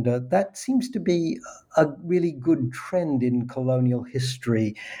 And that seems to be a really good trend in colonial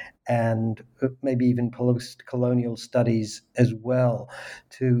history and maybe even post-colonial studies as well,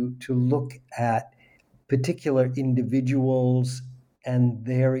 to look at particular individuals and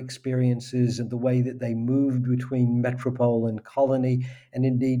their experiences and the way that they moved between metropole and colony, and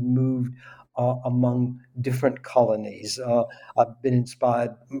indeed moved among different colonies. I've been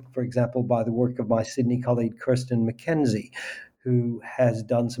inspired, for example, by the work of my Sydney colleague Kirsten Mackenzie, who has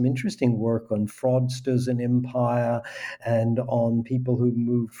done some interesting work on fraudsters in empire and on people who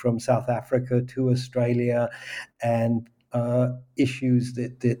moved from South Africa to Australia, and issues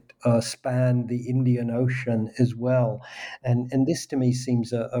that span the Indian Ocean as well. And this to me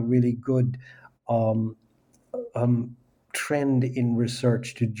seems a really good trend in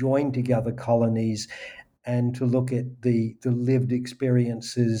research, to join together colonies and to look at the lived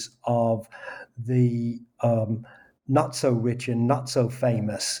experiences of the not so rich and not so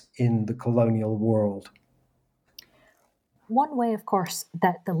famous in the colonial world. One way, of course,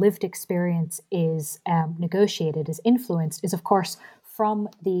 that the lived experience is negotiated, is influenced, is, of course, from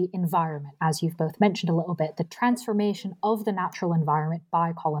the environment, as you've both mentioned a little bit, the transformation of the natural environment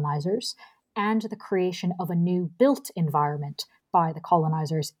by colonizers and the creation of a new built environment by the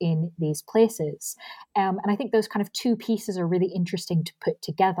colonizers in these places. And I think those kind of two pieces are really interesting to put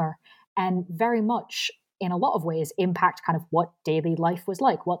together, and very much, in a lot of ways, impact kind of what daily life was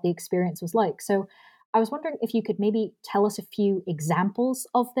like, what the experience was like. So I was wondering if you could maybe tell us a few examples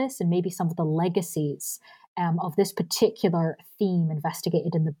of this, and maybe some of the legacies of this particular theme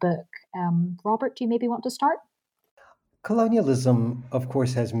investigated in the book. Robert, do you maybe want to start? Colonialism, of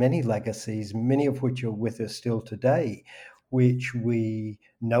course, has many legacies, many of which are with us still today, which we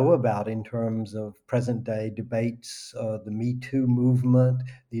know about in terms of present-day debates, the Me Too movement,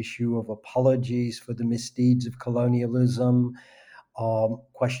 the issue of apologies for the misdeeds of colonialism,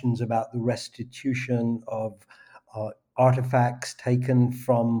 questions about the restitution of artifacts taken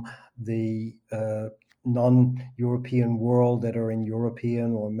from the non-European world that are in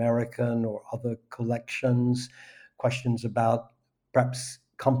European or American or other collections, questions about perhaps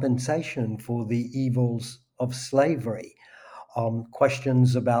compensation for the evils of slavery,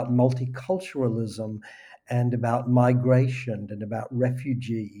 questions about multiculturalism and about migration and about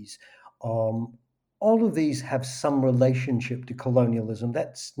refugees, all of these have some relationship to colonialism.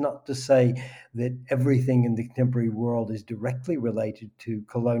 That's not to say that everything in the contemporary world is directly related to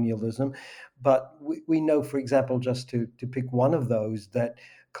colonialism, but we know, for example, just to pick one of those, that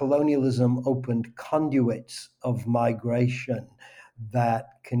colonialism opened conduits of migration that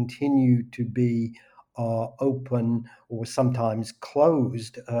continue to be open or sometimes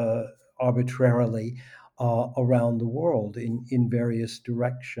closed arbitrarily around the world in various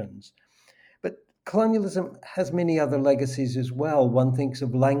directions. But colonialism has many other legacies as well. One thinks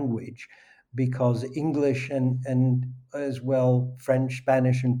of language, because English and as well French,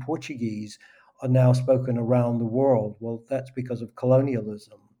 Spanish, and Portuguese are now spoken around the world. Well, that's because of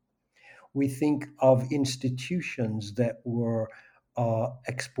colonialism. We think of institutions that were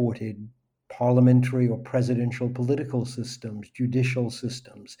exported, parliamentary or presidential political systems, judicial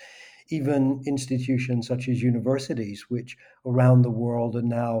systems, even institutions such as universities, which around the world are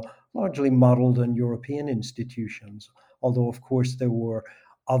now largely modeled on European institutions, although, of course, there were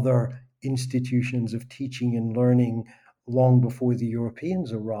other institutions of teaching and learning long before the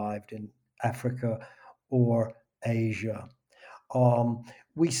Europeans arrived in Africa or Asia.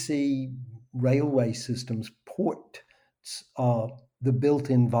 We see railway systems, ports, the built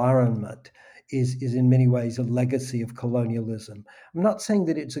environment is in many ways a legacy of colonialism. I'm not saying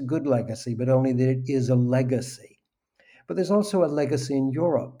that it's a good legacy, but only that it is a legacy. But there's also a legacy in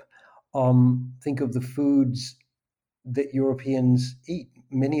Europe. Think of the foods that Europeans eat.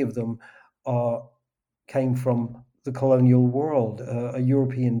 Many of them came from the colonial world. A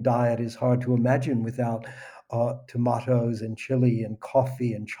European diet is hard to imagine without tomatoes and chili and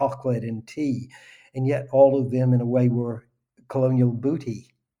coffee and chocolate and tea. And yet all of them, in a way, were colonial booty.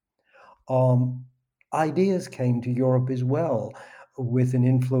 Ideas came to Europe as well, with an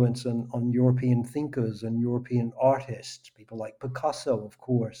influence on European thinkers and European artists, people like Picasso, of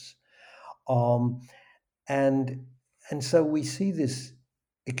course. And so we see this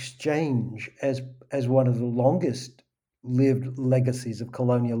exchange as one of the longest lived legacies of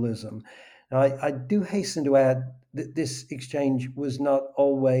colonialism. Now, I do hasten to add that this exchange was not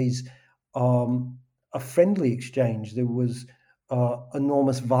always a friendly exchange. There was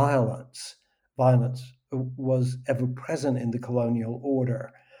enormous violence. Violence was ever present in the colonial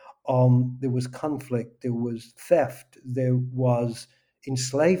order. There was conflict, there was theft, there was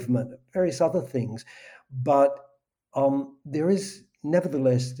enslavement, various other things. But there is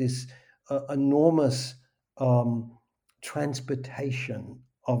nevertheless this enormous transportation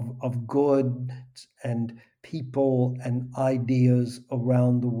of goods and people and ideas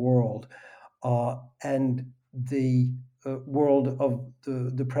around the world. And the world of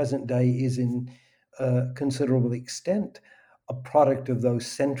the present day is in considerable extent a product of those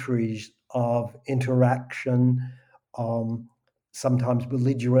centuries of interaction, sometimes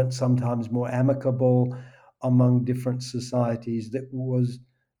belligerent, sometimes more amicable, among different societies that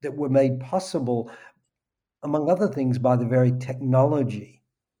were made possible, among other things, by the very technology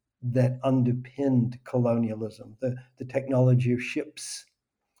that underpinned colonialism, the technology of ships,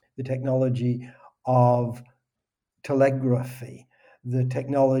 the technology of telegraphy, the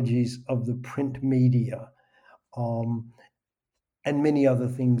technologies of the print media, and many other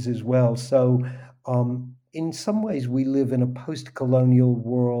things as well. So in some ways, we live in a post-colonial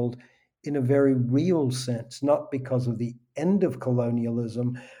world in a very real sense, not because of the end of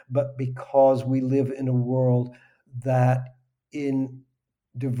colonialism, but because we live in a world that in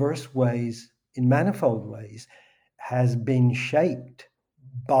diverse ways, in manifold ways, has been shaped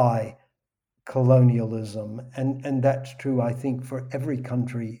by colonialism. And that's true, I think, for every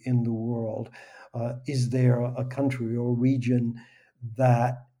country in the world. Is there a country or region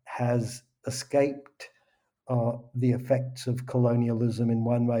that has escaped the effects of colonialism in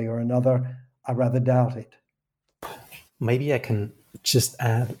one way or another? I rather doubt it. Maybe I can just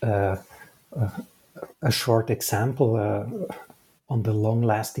add a short example on the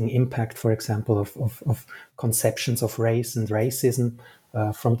long-lasting impact, for example, of conceptions of race and racism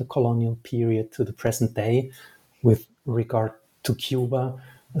from the colonial period to the present day. With regard to Cuba,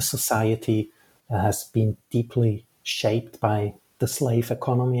 a society has been deeply shaped by the slave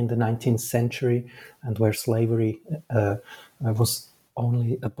economy in the 19th century, and where slavery was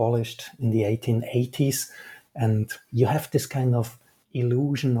only abolished in the 1880s. And you have this kind of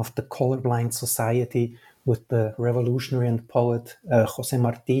illusion of the colorblind society with the revolutionary and poet José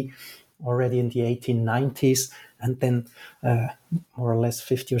Martí already in the 1890s. And then more or less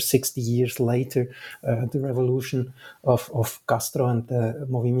 50 or 60 years later, the revolution of Castro and the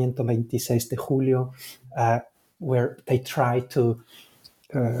Movimiento 26 de Julio, where they try to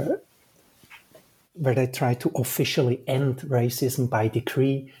officially end racism by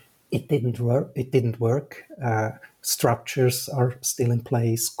decree it didn't work. It didn't work. Structures are still in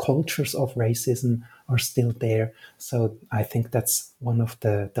place. Cultures of racism are still there. So I think that's one of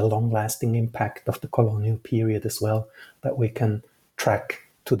the long-lasting impact of the colonial period as well, that we can track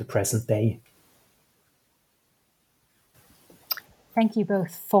to the present day. Thank you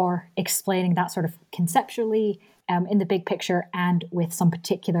both for explaining that sort of conceptually in the big picture and with some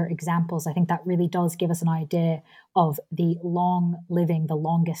particular examples. I think that really does give us an idea of the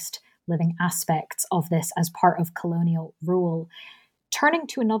longest living aspects of this as part of colonial rule. Turning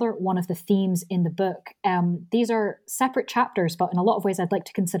to another one of the themes in the book, these are separate chapters, but in a lot of ways I'd like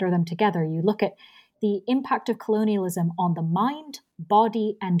to consider them together. You look at the impact of colonialism on the mind,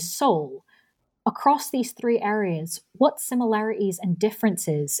 body, and soul. Across these three areas, what similarities and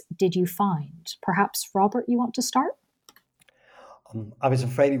differences did you find? Perhaps, Robert, you want to start? I was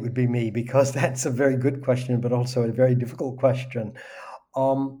afraid it would be me, because that's a very good question, but also a very difficult question.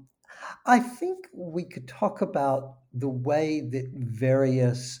 I think we could talk about the way that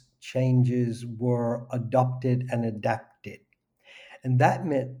various changes were adopted and adapted. And that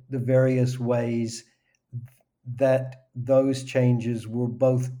meant the various ways that those changes were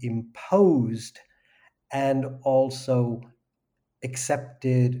both imposed and also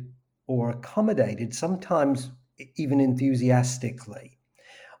accepted or accommodated, sometimes even enthusiastically,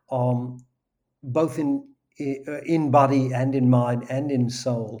 both in body and in mind and in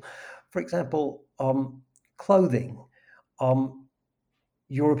soul. For example, clothing.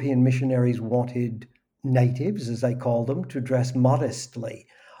 European missionaries wanted natives, as they call them, to dress modestly.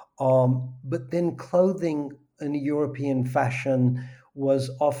 But then clothing in European fashion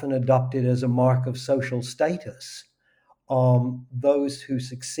was often adopted as a mark of social status. Those who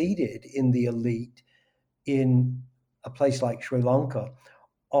succeeded in the elite in a place like Sri Lanka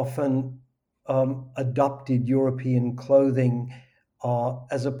often adopted European clothing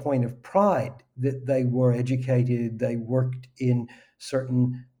as a point of pride, that they were educated, they worked in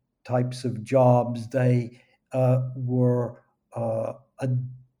certain types of jobs, they were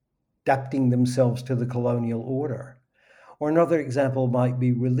adapting themselves to the colonial order. Or another example might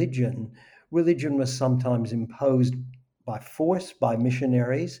be religion. Religion was sometimes imposed by force by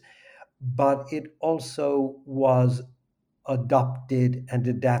missionaries, but it also was adopted and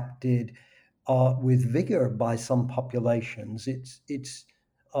adapted with vigor by some populations. It's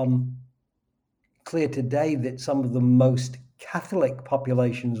clear today that some of the most Catholic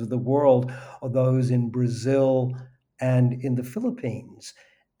populations of the world are those in Brazil and in the Philippines.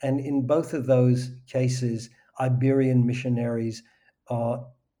 And in both of those cases, Iberian missionaries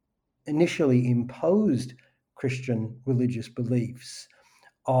initially imposed Christian religious beliefs.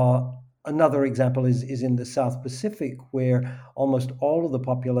 Another example is in the South Pacific, where almost all of the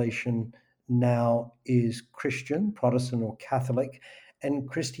population now is Christian, Protestant or Catholic, and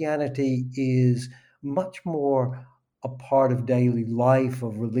Christianity is much more a part of daily life,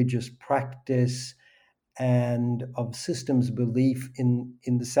 of religious practice, and of systems belief in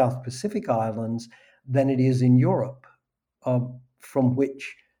the South Pacific Islands than it is in Europe, from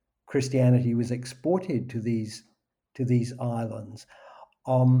which Christianity was exported to these islands.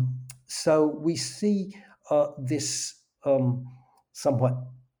 So we see this somewhat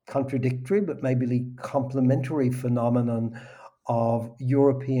contradictory but maybe complementary phenomenon of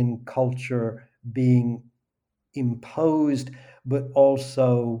European culture being imposed, but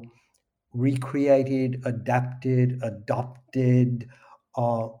also recreated, adapted, adopted,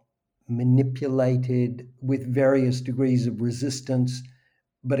 manipulated with various degrees of resistance,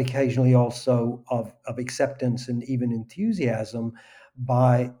 but occasionally also of acceptance and even enthusiasm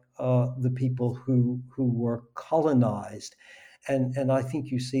by the people who were colonized. And I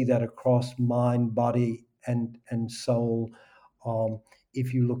think you see that across mind, body, and soul.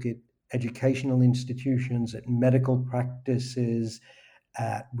 If you look at educational institutions, at medical practices,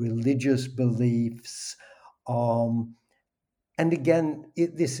 at religious beliefs. And again,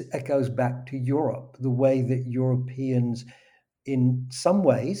 this echoes back to Europe, the way that Europeans, in some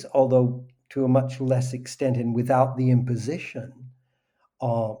ways, although to a much less extent and without the imposition,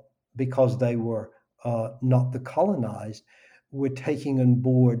 because they were not the colonized, were taking on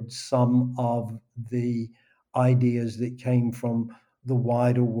board some of the ideas that came from the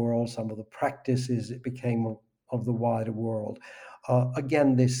wider world, some of the practices that became of the wider world.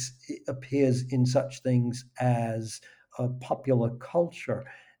 Again, this appears in such things as popular culture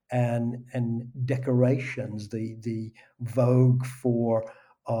and decorations, the vogue for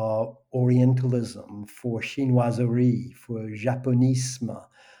Orientalism, for chinoiserie, for Japonisme,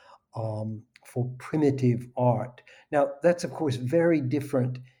 for primitive art. Now, that's of course very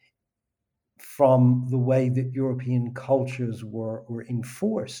different from the way that European cultures were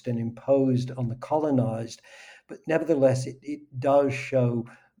enforced and imposed on the colonized. But nevertheless, it does show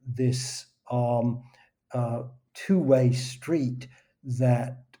this two-way street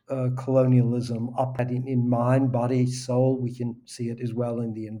that colonialism operating in mind, body, soul. We can see it as well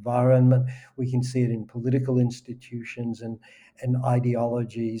in the environment. We can see it in political institutions and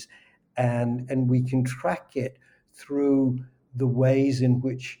ideologies, and we can track it through the ways in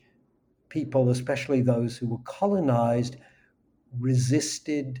which people, especially those who were colonized,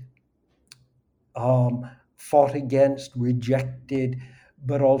 resisted, fought against, rejected,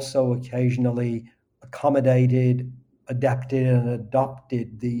 but also occasionally accommodated, adapted, and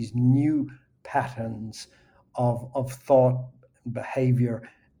adopted these new patterns of thought, behavior,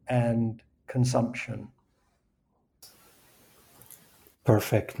 and consumption.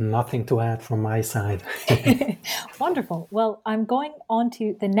 Perfect. Nothing to add from my side. Wonderful. Well, I'm going on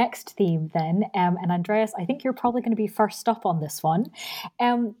to the next theme then. And Andreas, I think you're probably going to be first up on this one.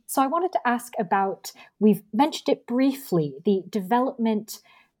 So I wanted to ask about, we've mentioned it briefly, the development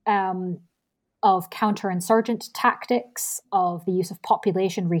of counterinsurgent tactics, of the use of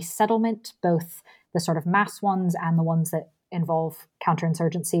population resettlement, both the sort of mass ones and the ones that involve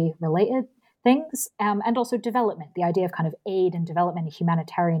counterinsurgency related things, and also development, the idea of kind of aid and development and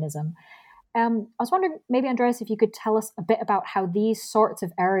humanitarianism. I was wondering, maybe, Andreas, if you could tell us a bit about how these sorts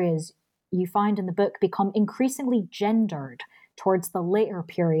of areas you find in the book become increasingly gendered towards the later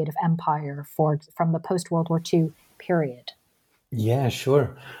period of empire from the post-World War II period. Yeah,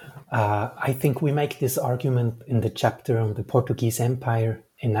 sure. I think we make this argument in the chapter on the Portuguese Empire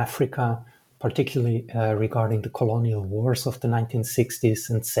in Africa, particularly regarding the colonial wars of the 1960s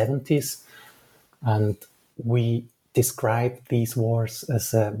and 70s. And we describe these wars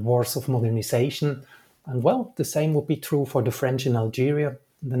as wars of modernization. And well, the same would be true for the French in Algeria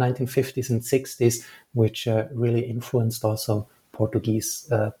in the 1950s and 60s, which really influenced also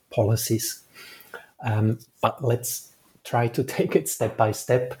Portuguese policies. But let's try to take it step by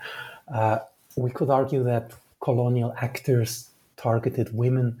step. We could argue that colonial actors targeted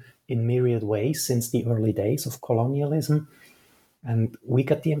women in myriad ways since the early days of colonialism. And we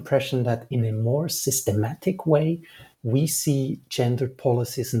get the impression that in a more systematic way, we see gendered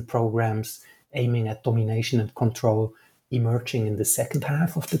policies and programs aiming at domination and control emerging in the second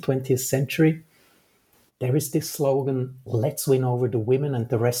half of the 20th century. There is this slogan, "Let's win over the women and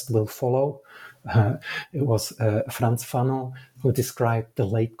the rest will follow." It was Frantz Fanon who described the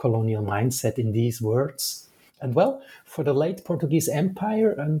late colonial mindset in these words. And well, for the late Portuguese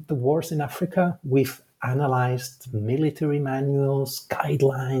Empire and the wars in Africa, we've analyzed military manuals,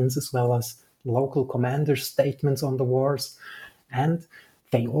 guidelines, as well as local commanders' statements on the wars. And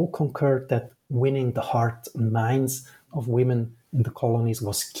they all concurred that winning the hearts and minds of women in the colonies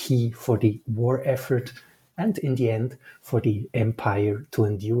was key for the war effort and, in the end, for the empire to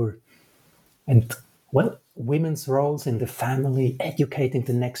endure. And, well, women's roles in the family, educating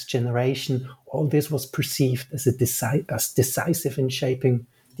the next generation, all this was perceived as decisive in shaping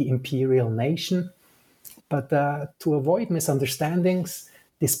the imperial nation. But to avoid misunderstandings,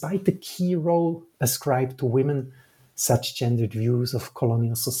 despite the key role ascribed to women, such gendered views of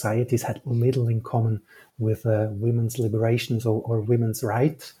colonial societies had little in common with women's liberations or women's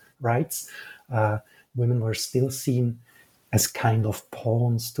rights. Women were still seen as kind of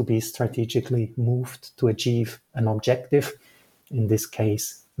pawns to be strategically moved to achieve an objective, in this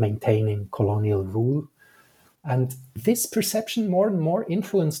case, maintaining colonial rule. And this perception more and more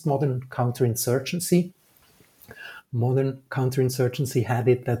influenced modern counterinsurgency. Modern counterinsurgency had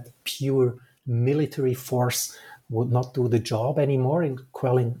it that pure military force would not do the job anymore in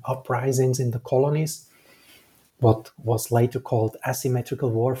quelling uprisings in the colonies. What was later called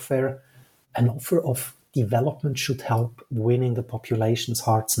asymmetrical warfare, an offer of development should help winning the population's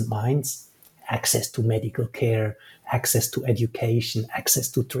hearts and minds. Access to medical care, access to education, access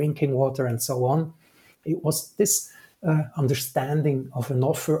to drinking water, and so on. It was this understanding of an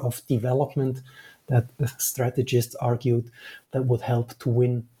offer of development that the strategists argued that would help to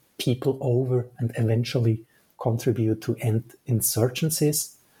win people over and eventually contribute to end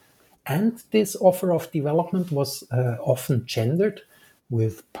insurgencies. And this offer of development was often gendered,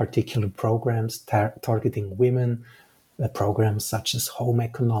 with particular programs targeting women, programs such as home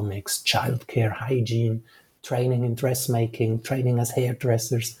economics, childcare, hygiene, training in dressmaking, training as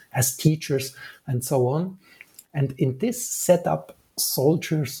hairdressers, as teachers, and so on. And in this setup,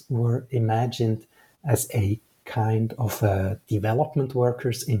 soldiers were imagined as a kind of development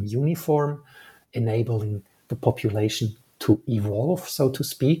workers in uniform, enabling the population to evolve, so to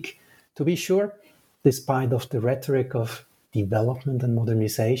speak. To be sure, despite of the rhetoric of development and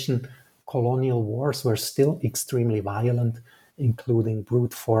modernization, colonial wars were still extremely violent, including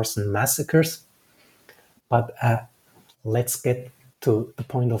brute force and massacres. But let's get to the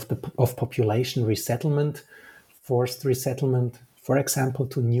point of population resettlement, forced resettlement, for example,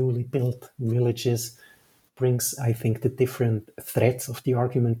 to newly built villages, brings, I think, the different threads of the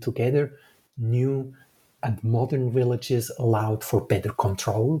argument together. New and modern villages allowed for better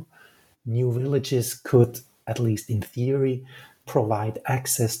control. New villages could, at least in theory, provide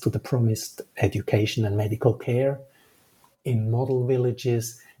access to the promised education and medical care. In model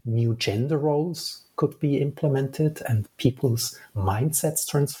villages, new gender roles could be implemented and people's mindsets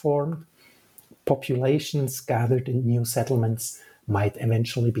transformed. Populations gathered in new settlements might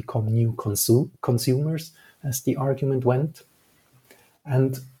eventually become new consumers, as the argument went.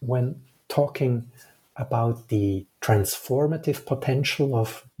 And when talking about the transformative potential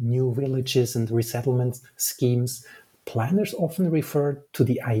of new villages and resettlement schemes, planners often refer to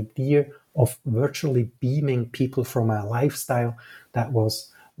the idea of virtually beaming people from a lifestyle that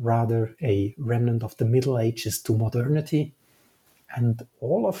was rather a remnant of the Middle Ages to modernity. And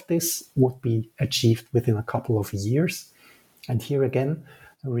all of this would be achieved within a couple of years. And here again,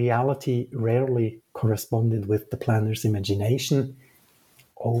 reality rarely corresponded with the planner's imagination.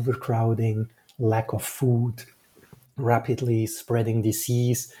 Overcrowding, lack of food, rapidly spreading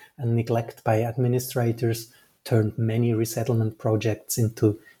disease, and neglect by administrators turned many resettlement projects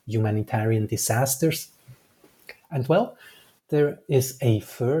into humanitarian disasters. And well, there is a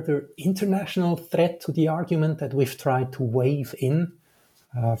further international threat to the argument that we've tried to weave in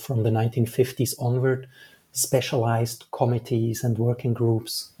from the 1950s onward. Specialized committees and working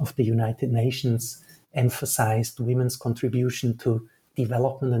groups of the United Nations emphasized women's contribution to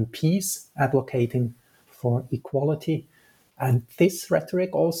development and peace, advocating for equality. And this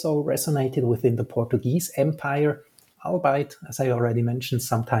rhetoric also resonated within the Portuguese Empire, albeit, as I already mentioned,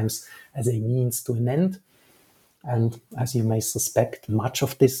 sometimes as a means to an end. And as you may suspect, much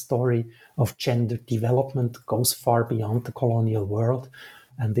of this story of gender development goes far beyond the colonial world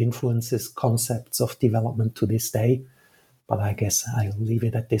and influences concepts of development to this day. But I guess I'll leave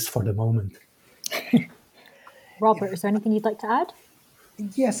it at this for the moment. Robert, is there anything you'd like to add?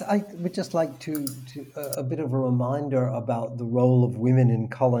 Yes, I would just like to a bit of a reminder about the role of women in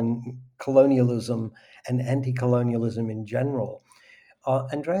colonialism and anti-colonialism in general.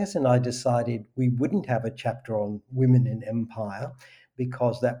 Andreas and I decided we wouldn't have a chapter on women in empire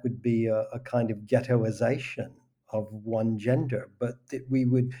because that would be a kind of ghettoization of one gender, but that we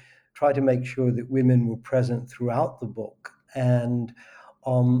would try to make sure that women were present throughout the book. And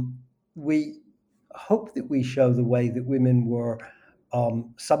we hope that we show the way that women were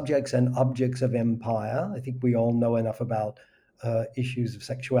subjects and objects of empire. I think we all know enough about issues of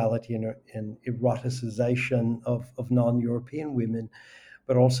sexuality and eroticization of non-European women,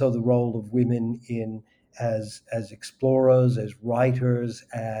 but also the role of women as explorers, as writers,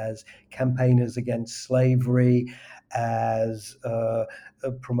 as campaigners against slavery, as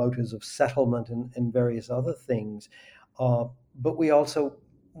promoters of settlement and various other things. But we also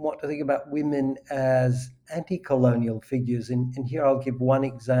want to think about women as anti-colonial figures. And here I'll give one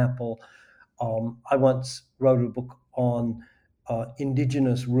example. I once wrote a book on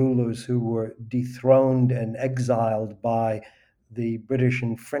indigenous rulers who were dethroned and exiled by the British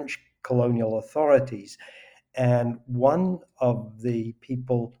and French colonial authorities. And one of the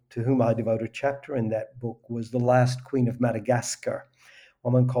people to whom I devote a chapter in that book was the last Queen of Madagascar, a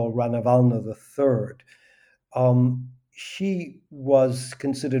woman called Ranavalna III. She was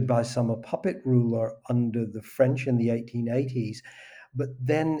considered by some a puppet ruler under the French in the 1880s, but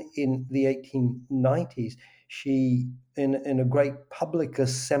then in the 1890s, she, in a great public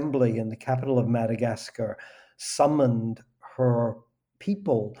assembly in the capital of Madagascar, summoned her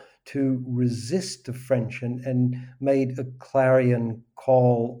people to resist the French and made a clarion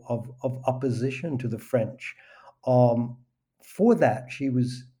call of opposition to the French. For that, she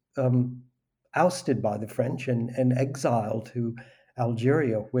was ousted by the French and exiled to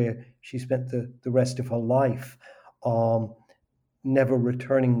Algeria, where she spent the rest of her life, never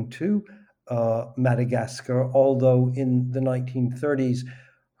returning to Madagascar, although in the 1930s,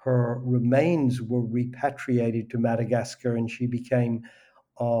 her remains were repatriated to Madagascar, and she became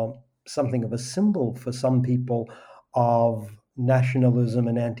something of a symbol for some people of nationalism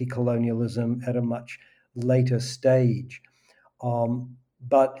and anti-colonialism at a much later stage.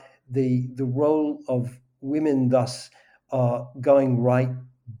 But the role of women thus going right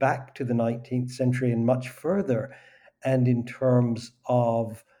back to the 19th century and much further, and in terms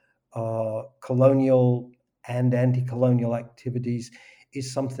of colonial and anti-colonial activities,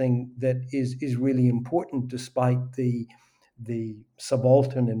 is something that is really important, despite the the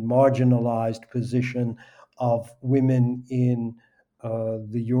subaltern and marginalized position of women in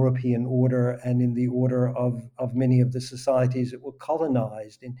the European order and in the order of many of the societies that were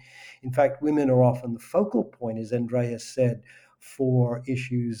colonized. In fact, women are often the focal point, as Andreas said, for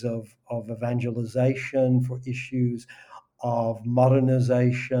issues of evangelization, for issues of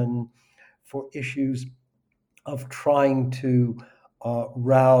modernization, for issues of trying to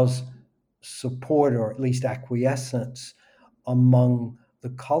rouse support or at least acquiescence among the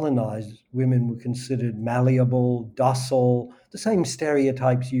colonized. Women were considered malleable, docile. The same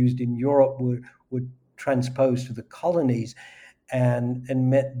stereotypes used in Europe were transposed to the colonies and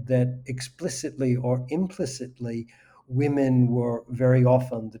meant that explicitly or implicitly, women were very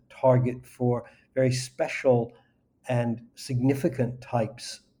often the target for very special and significant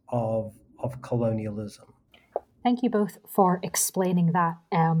types of colonialism. Thank you both for explaining that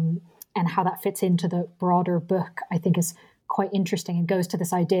and how that fits into the broader book. I think is quite interesting and goes to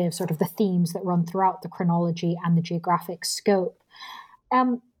this idea of sort of the themes that run throughout the chronology and the geographic scope.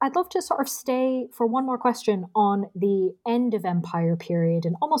 I'd love to sort of stay for one more question on the end of Empire period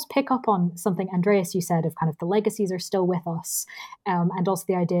and almost pick up on something, Andreas, you said of kind of the legacies are still with us, and also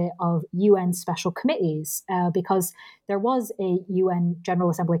the idea of UN special committees, because there was a UN General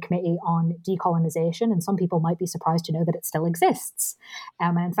Assembly Committee on Decolonization, and some people might be surprised to know that it still exists.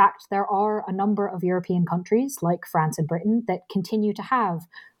 And in fact, there are a number of European countries like France and Britain that continue to have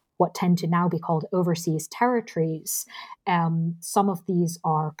what tend to now be called overseas territories. Some of these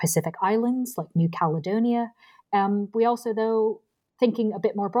are Pacific islands, like New Caledonia. We also, though, thinking a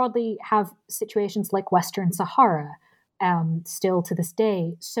bit more broadly, have situations like Western Sahara still to this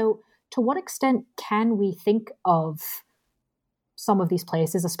day. So to what extent can we think of some of these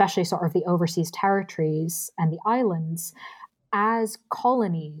places, especially sort of the overseas territories and the islands, as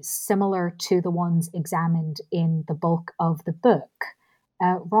colonies similar to the ones examined in the bulk of the book?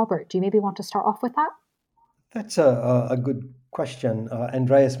 Robert, do you maybe want to start off with that? That's a good question.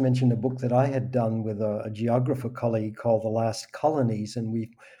 Andreas mentioned a book that I had done with a geographer colleague called The Last Colonies, and we've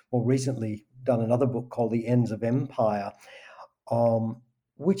more recently done another book called The Ends of Empire,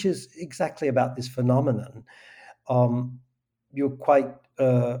 which is exactly about this phenomenon. You're quite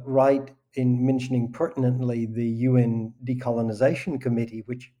right in mentioning pertinently the UN Decolonization Committee,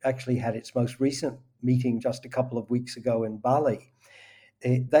 which actually had its most recent meeting just a couple of weeks ago in Bali.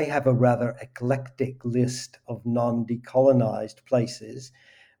 They have a rather eclectic list of non-decolonized places,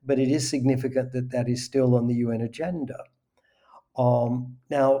 but it is significant that that is still on the UN agenda.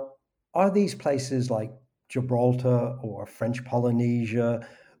 Now, are these places like Gibraltar or French Polynesia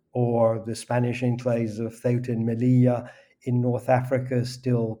or the Spanish enclaves of Ceuta and Melilla in North Africa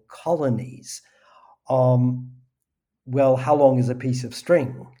still colonies? Well, how long is a piece of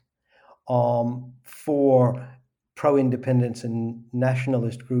string? For pro-independence and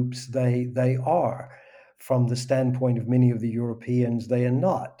nationalist groups, they are. From the standpoint of many of the Europeans, they are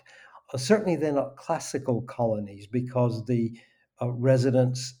not. Certainly, they're not classical colonies because the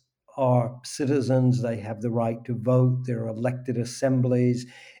residents are citizens. They have the right to vote. They're elected assemblies.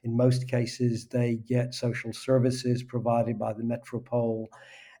 In most cases, they get social services provided by the metropole.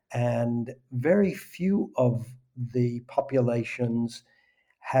 And very few of the populations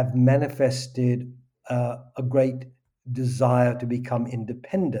have manifested a great desire to become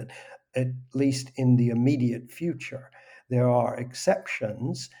independent, at least in the immediate future. There are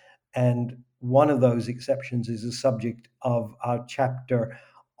exceptions, and one of those exceptions is the subject of our chapter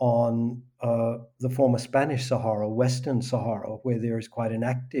on the former Spanish Sahara, Western Sahara, where there is quite an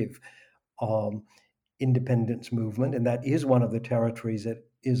active independence movement, and that is one of the territories that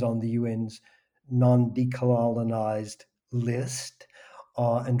is on the UN's non-decolonized list.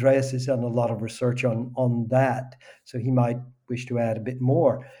 Andreas has done a lot of research on that, so he might wish to add a bit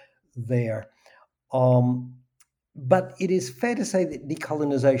more there. But it is fair to say that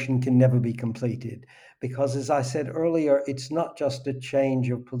decolonization can never be completed because, as I said earlier, it's not just a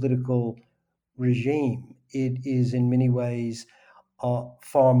change of political regime. It is in many ways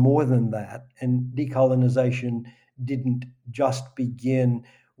far more than that. And decolonization didn't just begin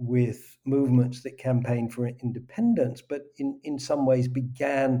with movements that campaigned for independence, but in some ways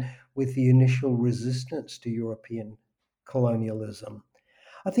began with the initial resistance to European colonialism.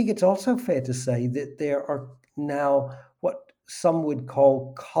 I think it's also fair to say that there are now what some would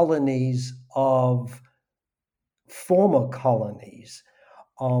call colonies of former colonies.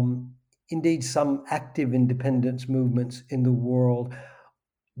 Indeed, some active independence movements in the world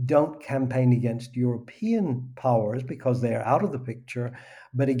don't campaign against European powers because they are out of the picture,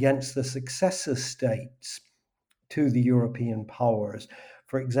 but against the successor states to the European powers.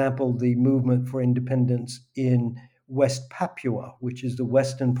 For example, the movement for independence in West Papua, which is the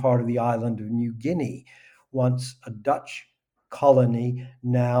western part of the island of New Guinea, once a Dutch colony,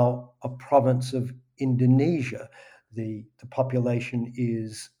 now a province of Indonesia. The population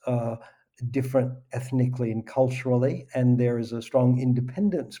is different ethnically and culturally, and there is a strong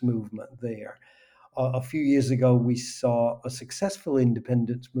independence movement there. A few years ago, we saw a successful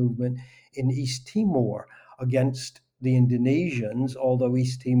independence movement in East Timor against the Indonesians, although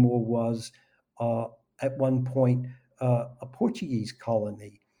East Timor was at one point a Portuguese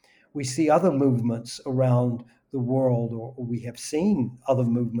colony. We see other movements around the world, or we have seen other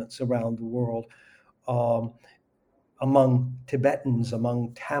movements around the world, among Tibetans,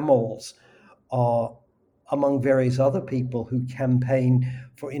 among Tamils, among various other people who campaign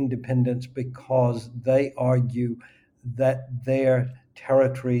for independence because they argue that their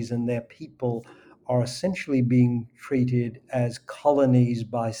territories and their people are essentially being treated as colonies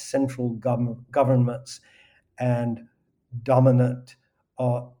by central governments and dominant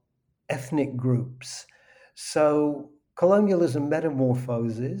ethnic groups. So colonialism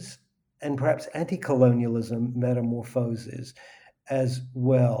metamorphoses, and perhaps anti-colonialism metamorphoses as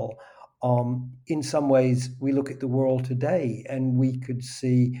well. In some ways, we look at the world today and we could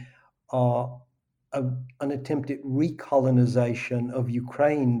see an attempt at recolonization of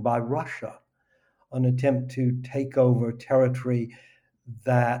Ukraine by Russia, an attempt to take over territory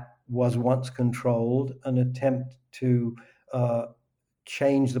that was once controlled, an attempt to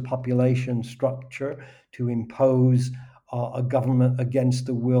change the population structure, to impose a government against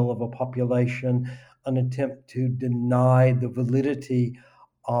the will of a population, an attempt to deny the validity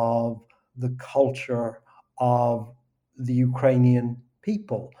of the culture of the Ukrainian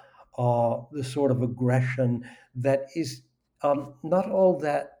people, the sort of aggression that is not all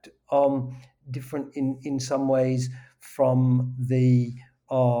that different in some ways from the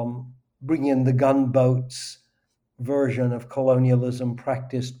bring in the gunboats version of colonialism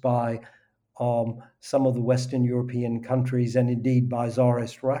practiced by some of the Western European countries and indeed by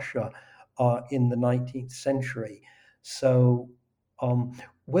Tsarist Russia in the 19th century. So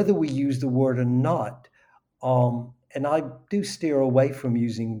whether we use the word or not, and I do steer away from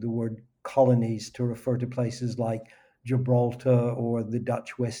using the word colonies to refer to places like Gibraltar or the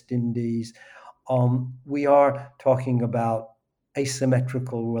Dutch West Indies, we are talking about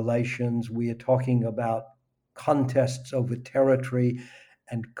asymmetrical relations. We are talking about contests over territory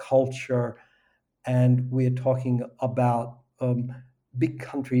and culture, and we are talking about big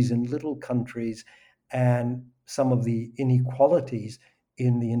countries and little countries and some of the inequalities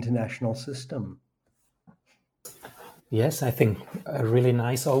in the international system. Yes, I think a really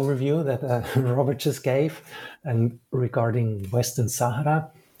nice overview that Robert just gave. And regarding Western Sahara,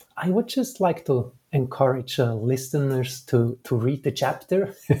 I would just like to encourage listeners to read the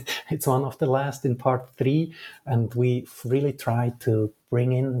chapter. It's one of the last in part 3, and we really tried to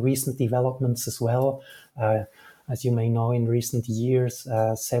bring in recent developments as well. As you may know, in recent years,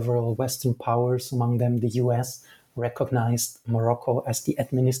 several Western powers, among them the US, recognized Morocco as the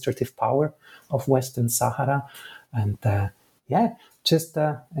administrative power of Western Sahara. And just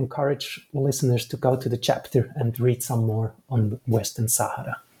encourage listeners to go to the chapter and read some more on Western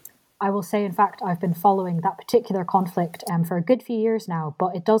Sahara. I will say, in fact, I've been following that particular conflict for a good few years now,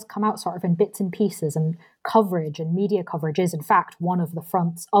 but it does come out sort of in bits and pieces, and coverage and media coverage is, in fact, one of the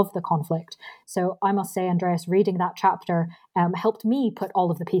fronts of the conflict. So I must say, Andreas, reading that chapter helped me put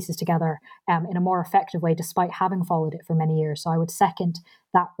all of the pieces together in a more effective way, despite having followed it for many years. So I would second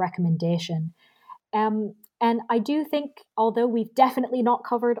that recommendation. And I do think, although we've definitely not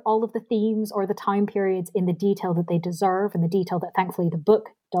covered all of the themes or the time periods in the detail that they deserve and the detail that thankfully the book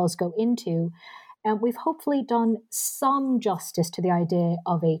does go into, we've hopefully done some justice to the idea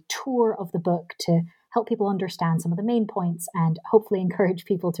of a tour of the book to help people understand some of the main points and hopefully encourage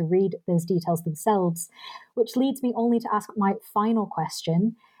people to read those details themselves, which leads me only to ask my final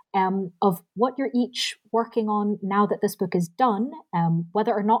question. Of what you're each working on now that this book is done,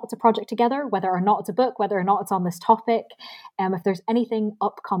 whether or not it's a project together, whether or not it's a book, whether or not it's on this topic, if there's anything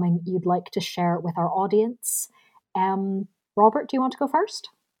upcoming you'd like to share with our audience. Robert, do you want to go first?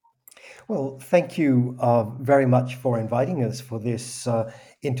 Well, thank you very much for inviting us for this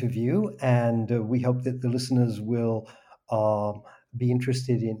interview, and we hope that the listeners will be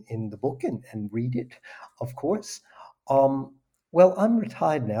interested in the book and read it, of course. Well, I'm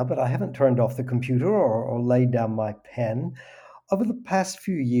retired now, but I haven't turned off the computer or laid down my pen. Over the past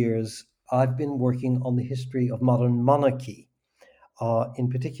few years, I've been working on the history of modern monarchy, in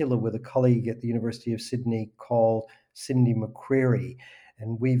particular with a colleague at the University of Sydney called Cindy McCreary.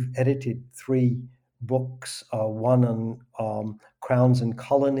 And we've edited 3 books, one on crowns and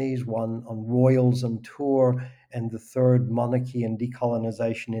colonies, one on royals on tour, and the third monarchy and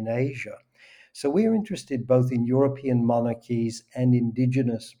decolonization in Asia. So we're interested both in European monarchies and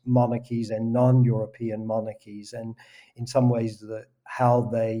indigenous monarchies and non-European monarchies, and in some ways how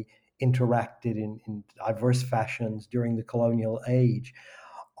they interacted in diverse fashions during the colonial age.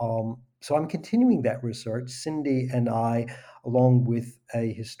 So I'm continuing that research. Cindy and I, along with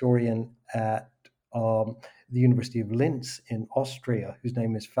a historian at the University of Linz in Austria, whose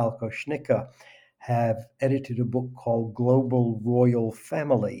name is Falco Schnicker, have edited a book called Global Royal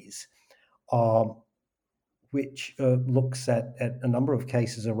Families, which looks at a number of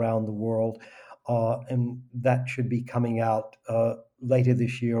cases around the world, and that should be coming out later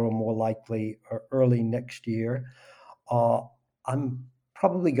this year or more likely early next year. I'm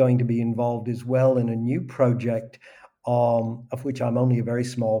probably going to be involved as well in a new project, of which I'm only a very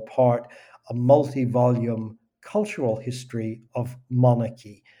small part, a multi-volume cultural history of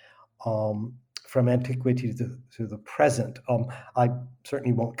monarchy, from antiquity to the present. I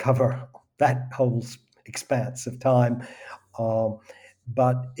certainly won't cover that whole expanse of time,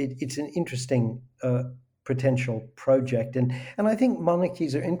 but it's an interesting potential project, and I think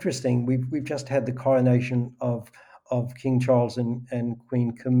monarchies are interesting. We've just had the coronation of King Charles and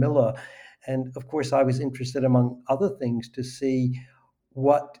Queen Camilla, and of course I was interested, among other things, to see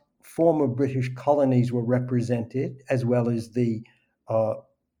what former British colonies were represented, as well as the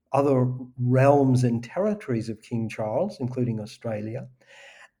other realms and territories of King Charles, including Australia,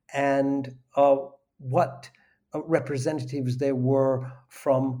 and what representatives there were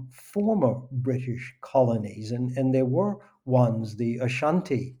from former British colonies. And there were ones. The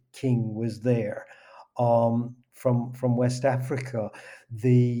Ashanti king was there, from West Africa.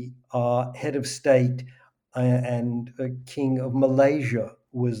 The head of state and king of Malaysia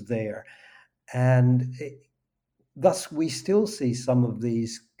was there. And thus we still see some of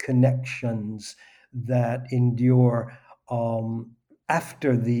these connections that endure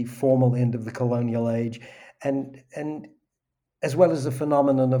after the formal end of the colonial age, and as well as the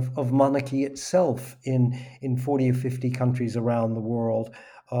phenomenon of monarchy itself in 40 or 50 countries around the world,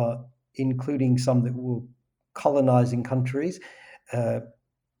 including some that were colonizing countries,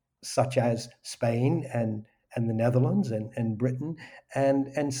 such as Spain and the Netherlands and Britain,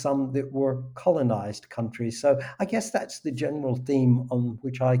 and some that were colonized countries. So I guess that's the general theme on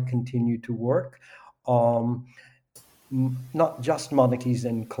which I continue to work. Not just monarchies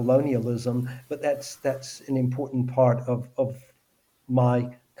and colonialism, but that's an important part of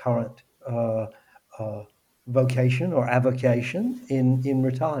my current vocation or avocation in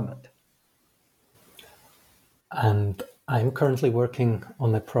retirement. And I'm currently working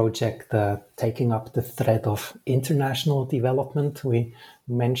on a project taking up the thread of international development we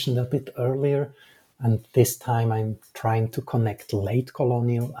mentioned a bit earlier. And this time I'm trying to connect late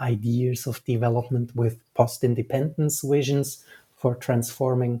colonial ideas of development with post-independence visions for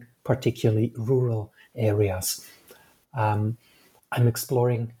transforming particularly rural areas. I'm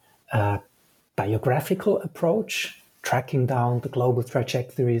exploring a biographical approach, tracking down the global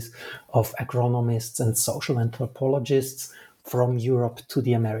trajectories of agronomists and social anthropologists from Europe to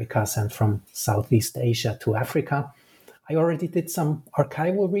the Americas and from Southeast Asia to Africa. I already did some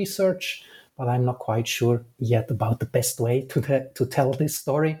archival research, but I'm not quite sure yet about the best way to tell this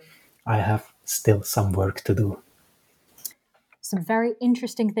story. I have still some work to do. Some very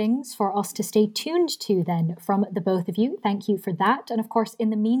interesting things for us to stay tuned to then from the both of you. Thank you for that. And of course, in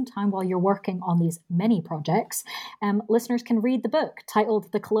the meantime, while you're working on these many projects, listeners can read the book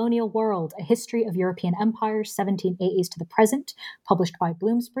titled The Colonial World, A History of European Empires, 1780s to the Present, published by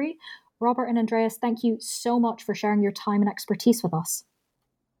Bloomsbury. Robert and Andreas, thank you so much for sharing your time and expertise with us.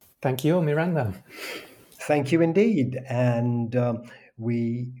 Thank you, Miranda. Thank you indeed. And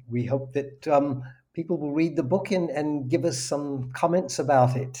we hope that people will read the book and give us some comments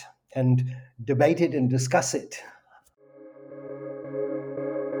about it and debate it and discuss it.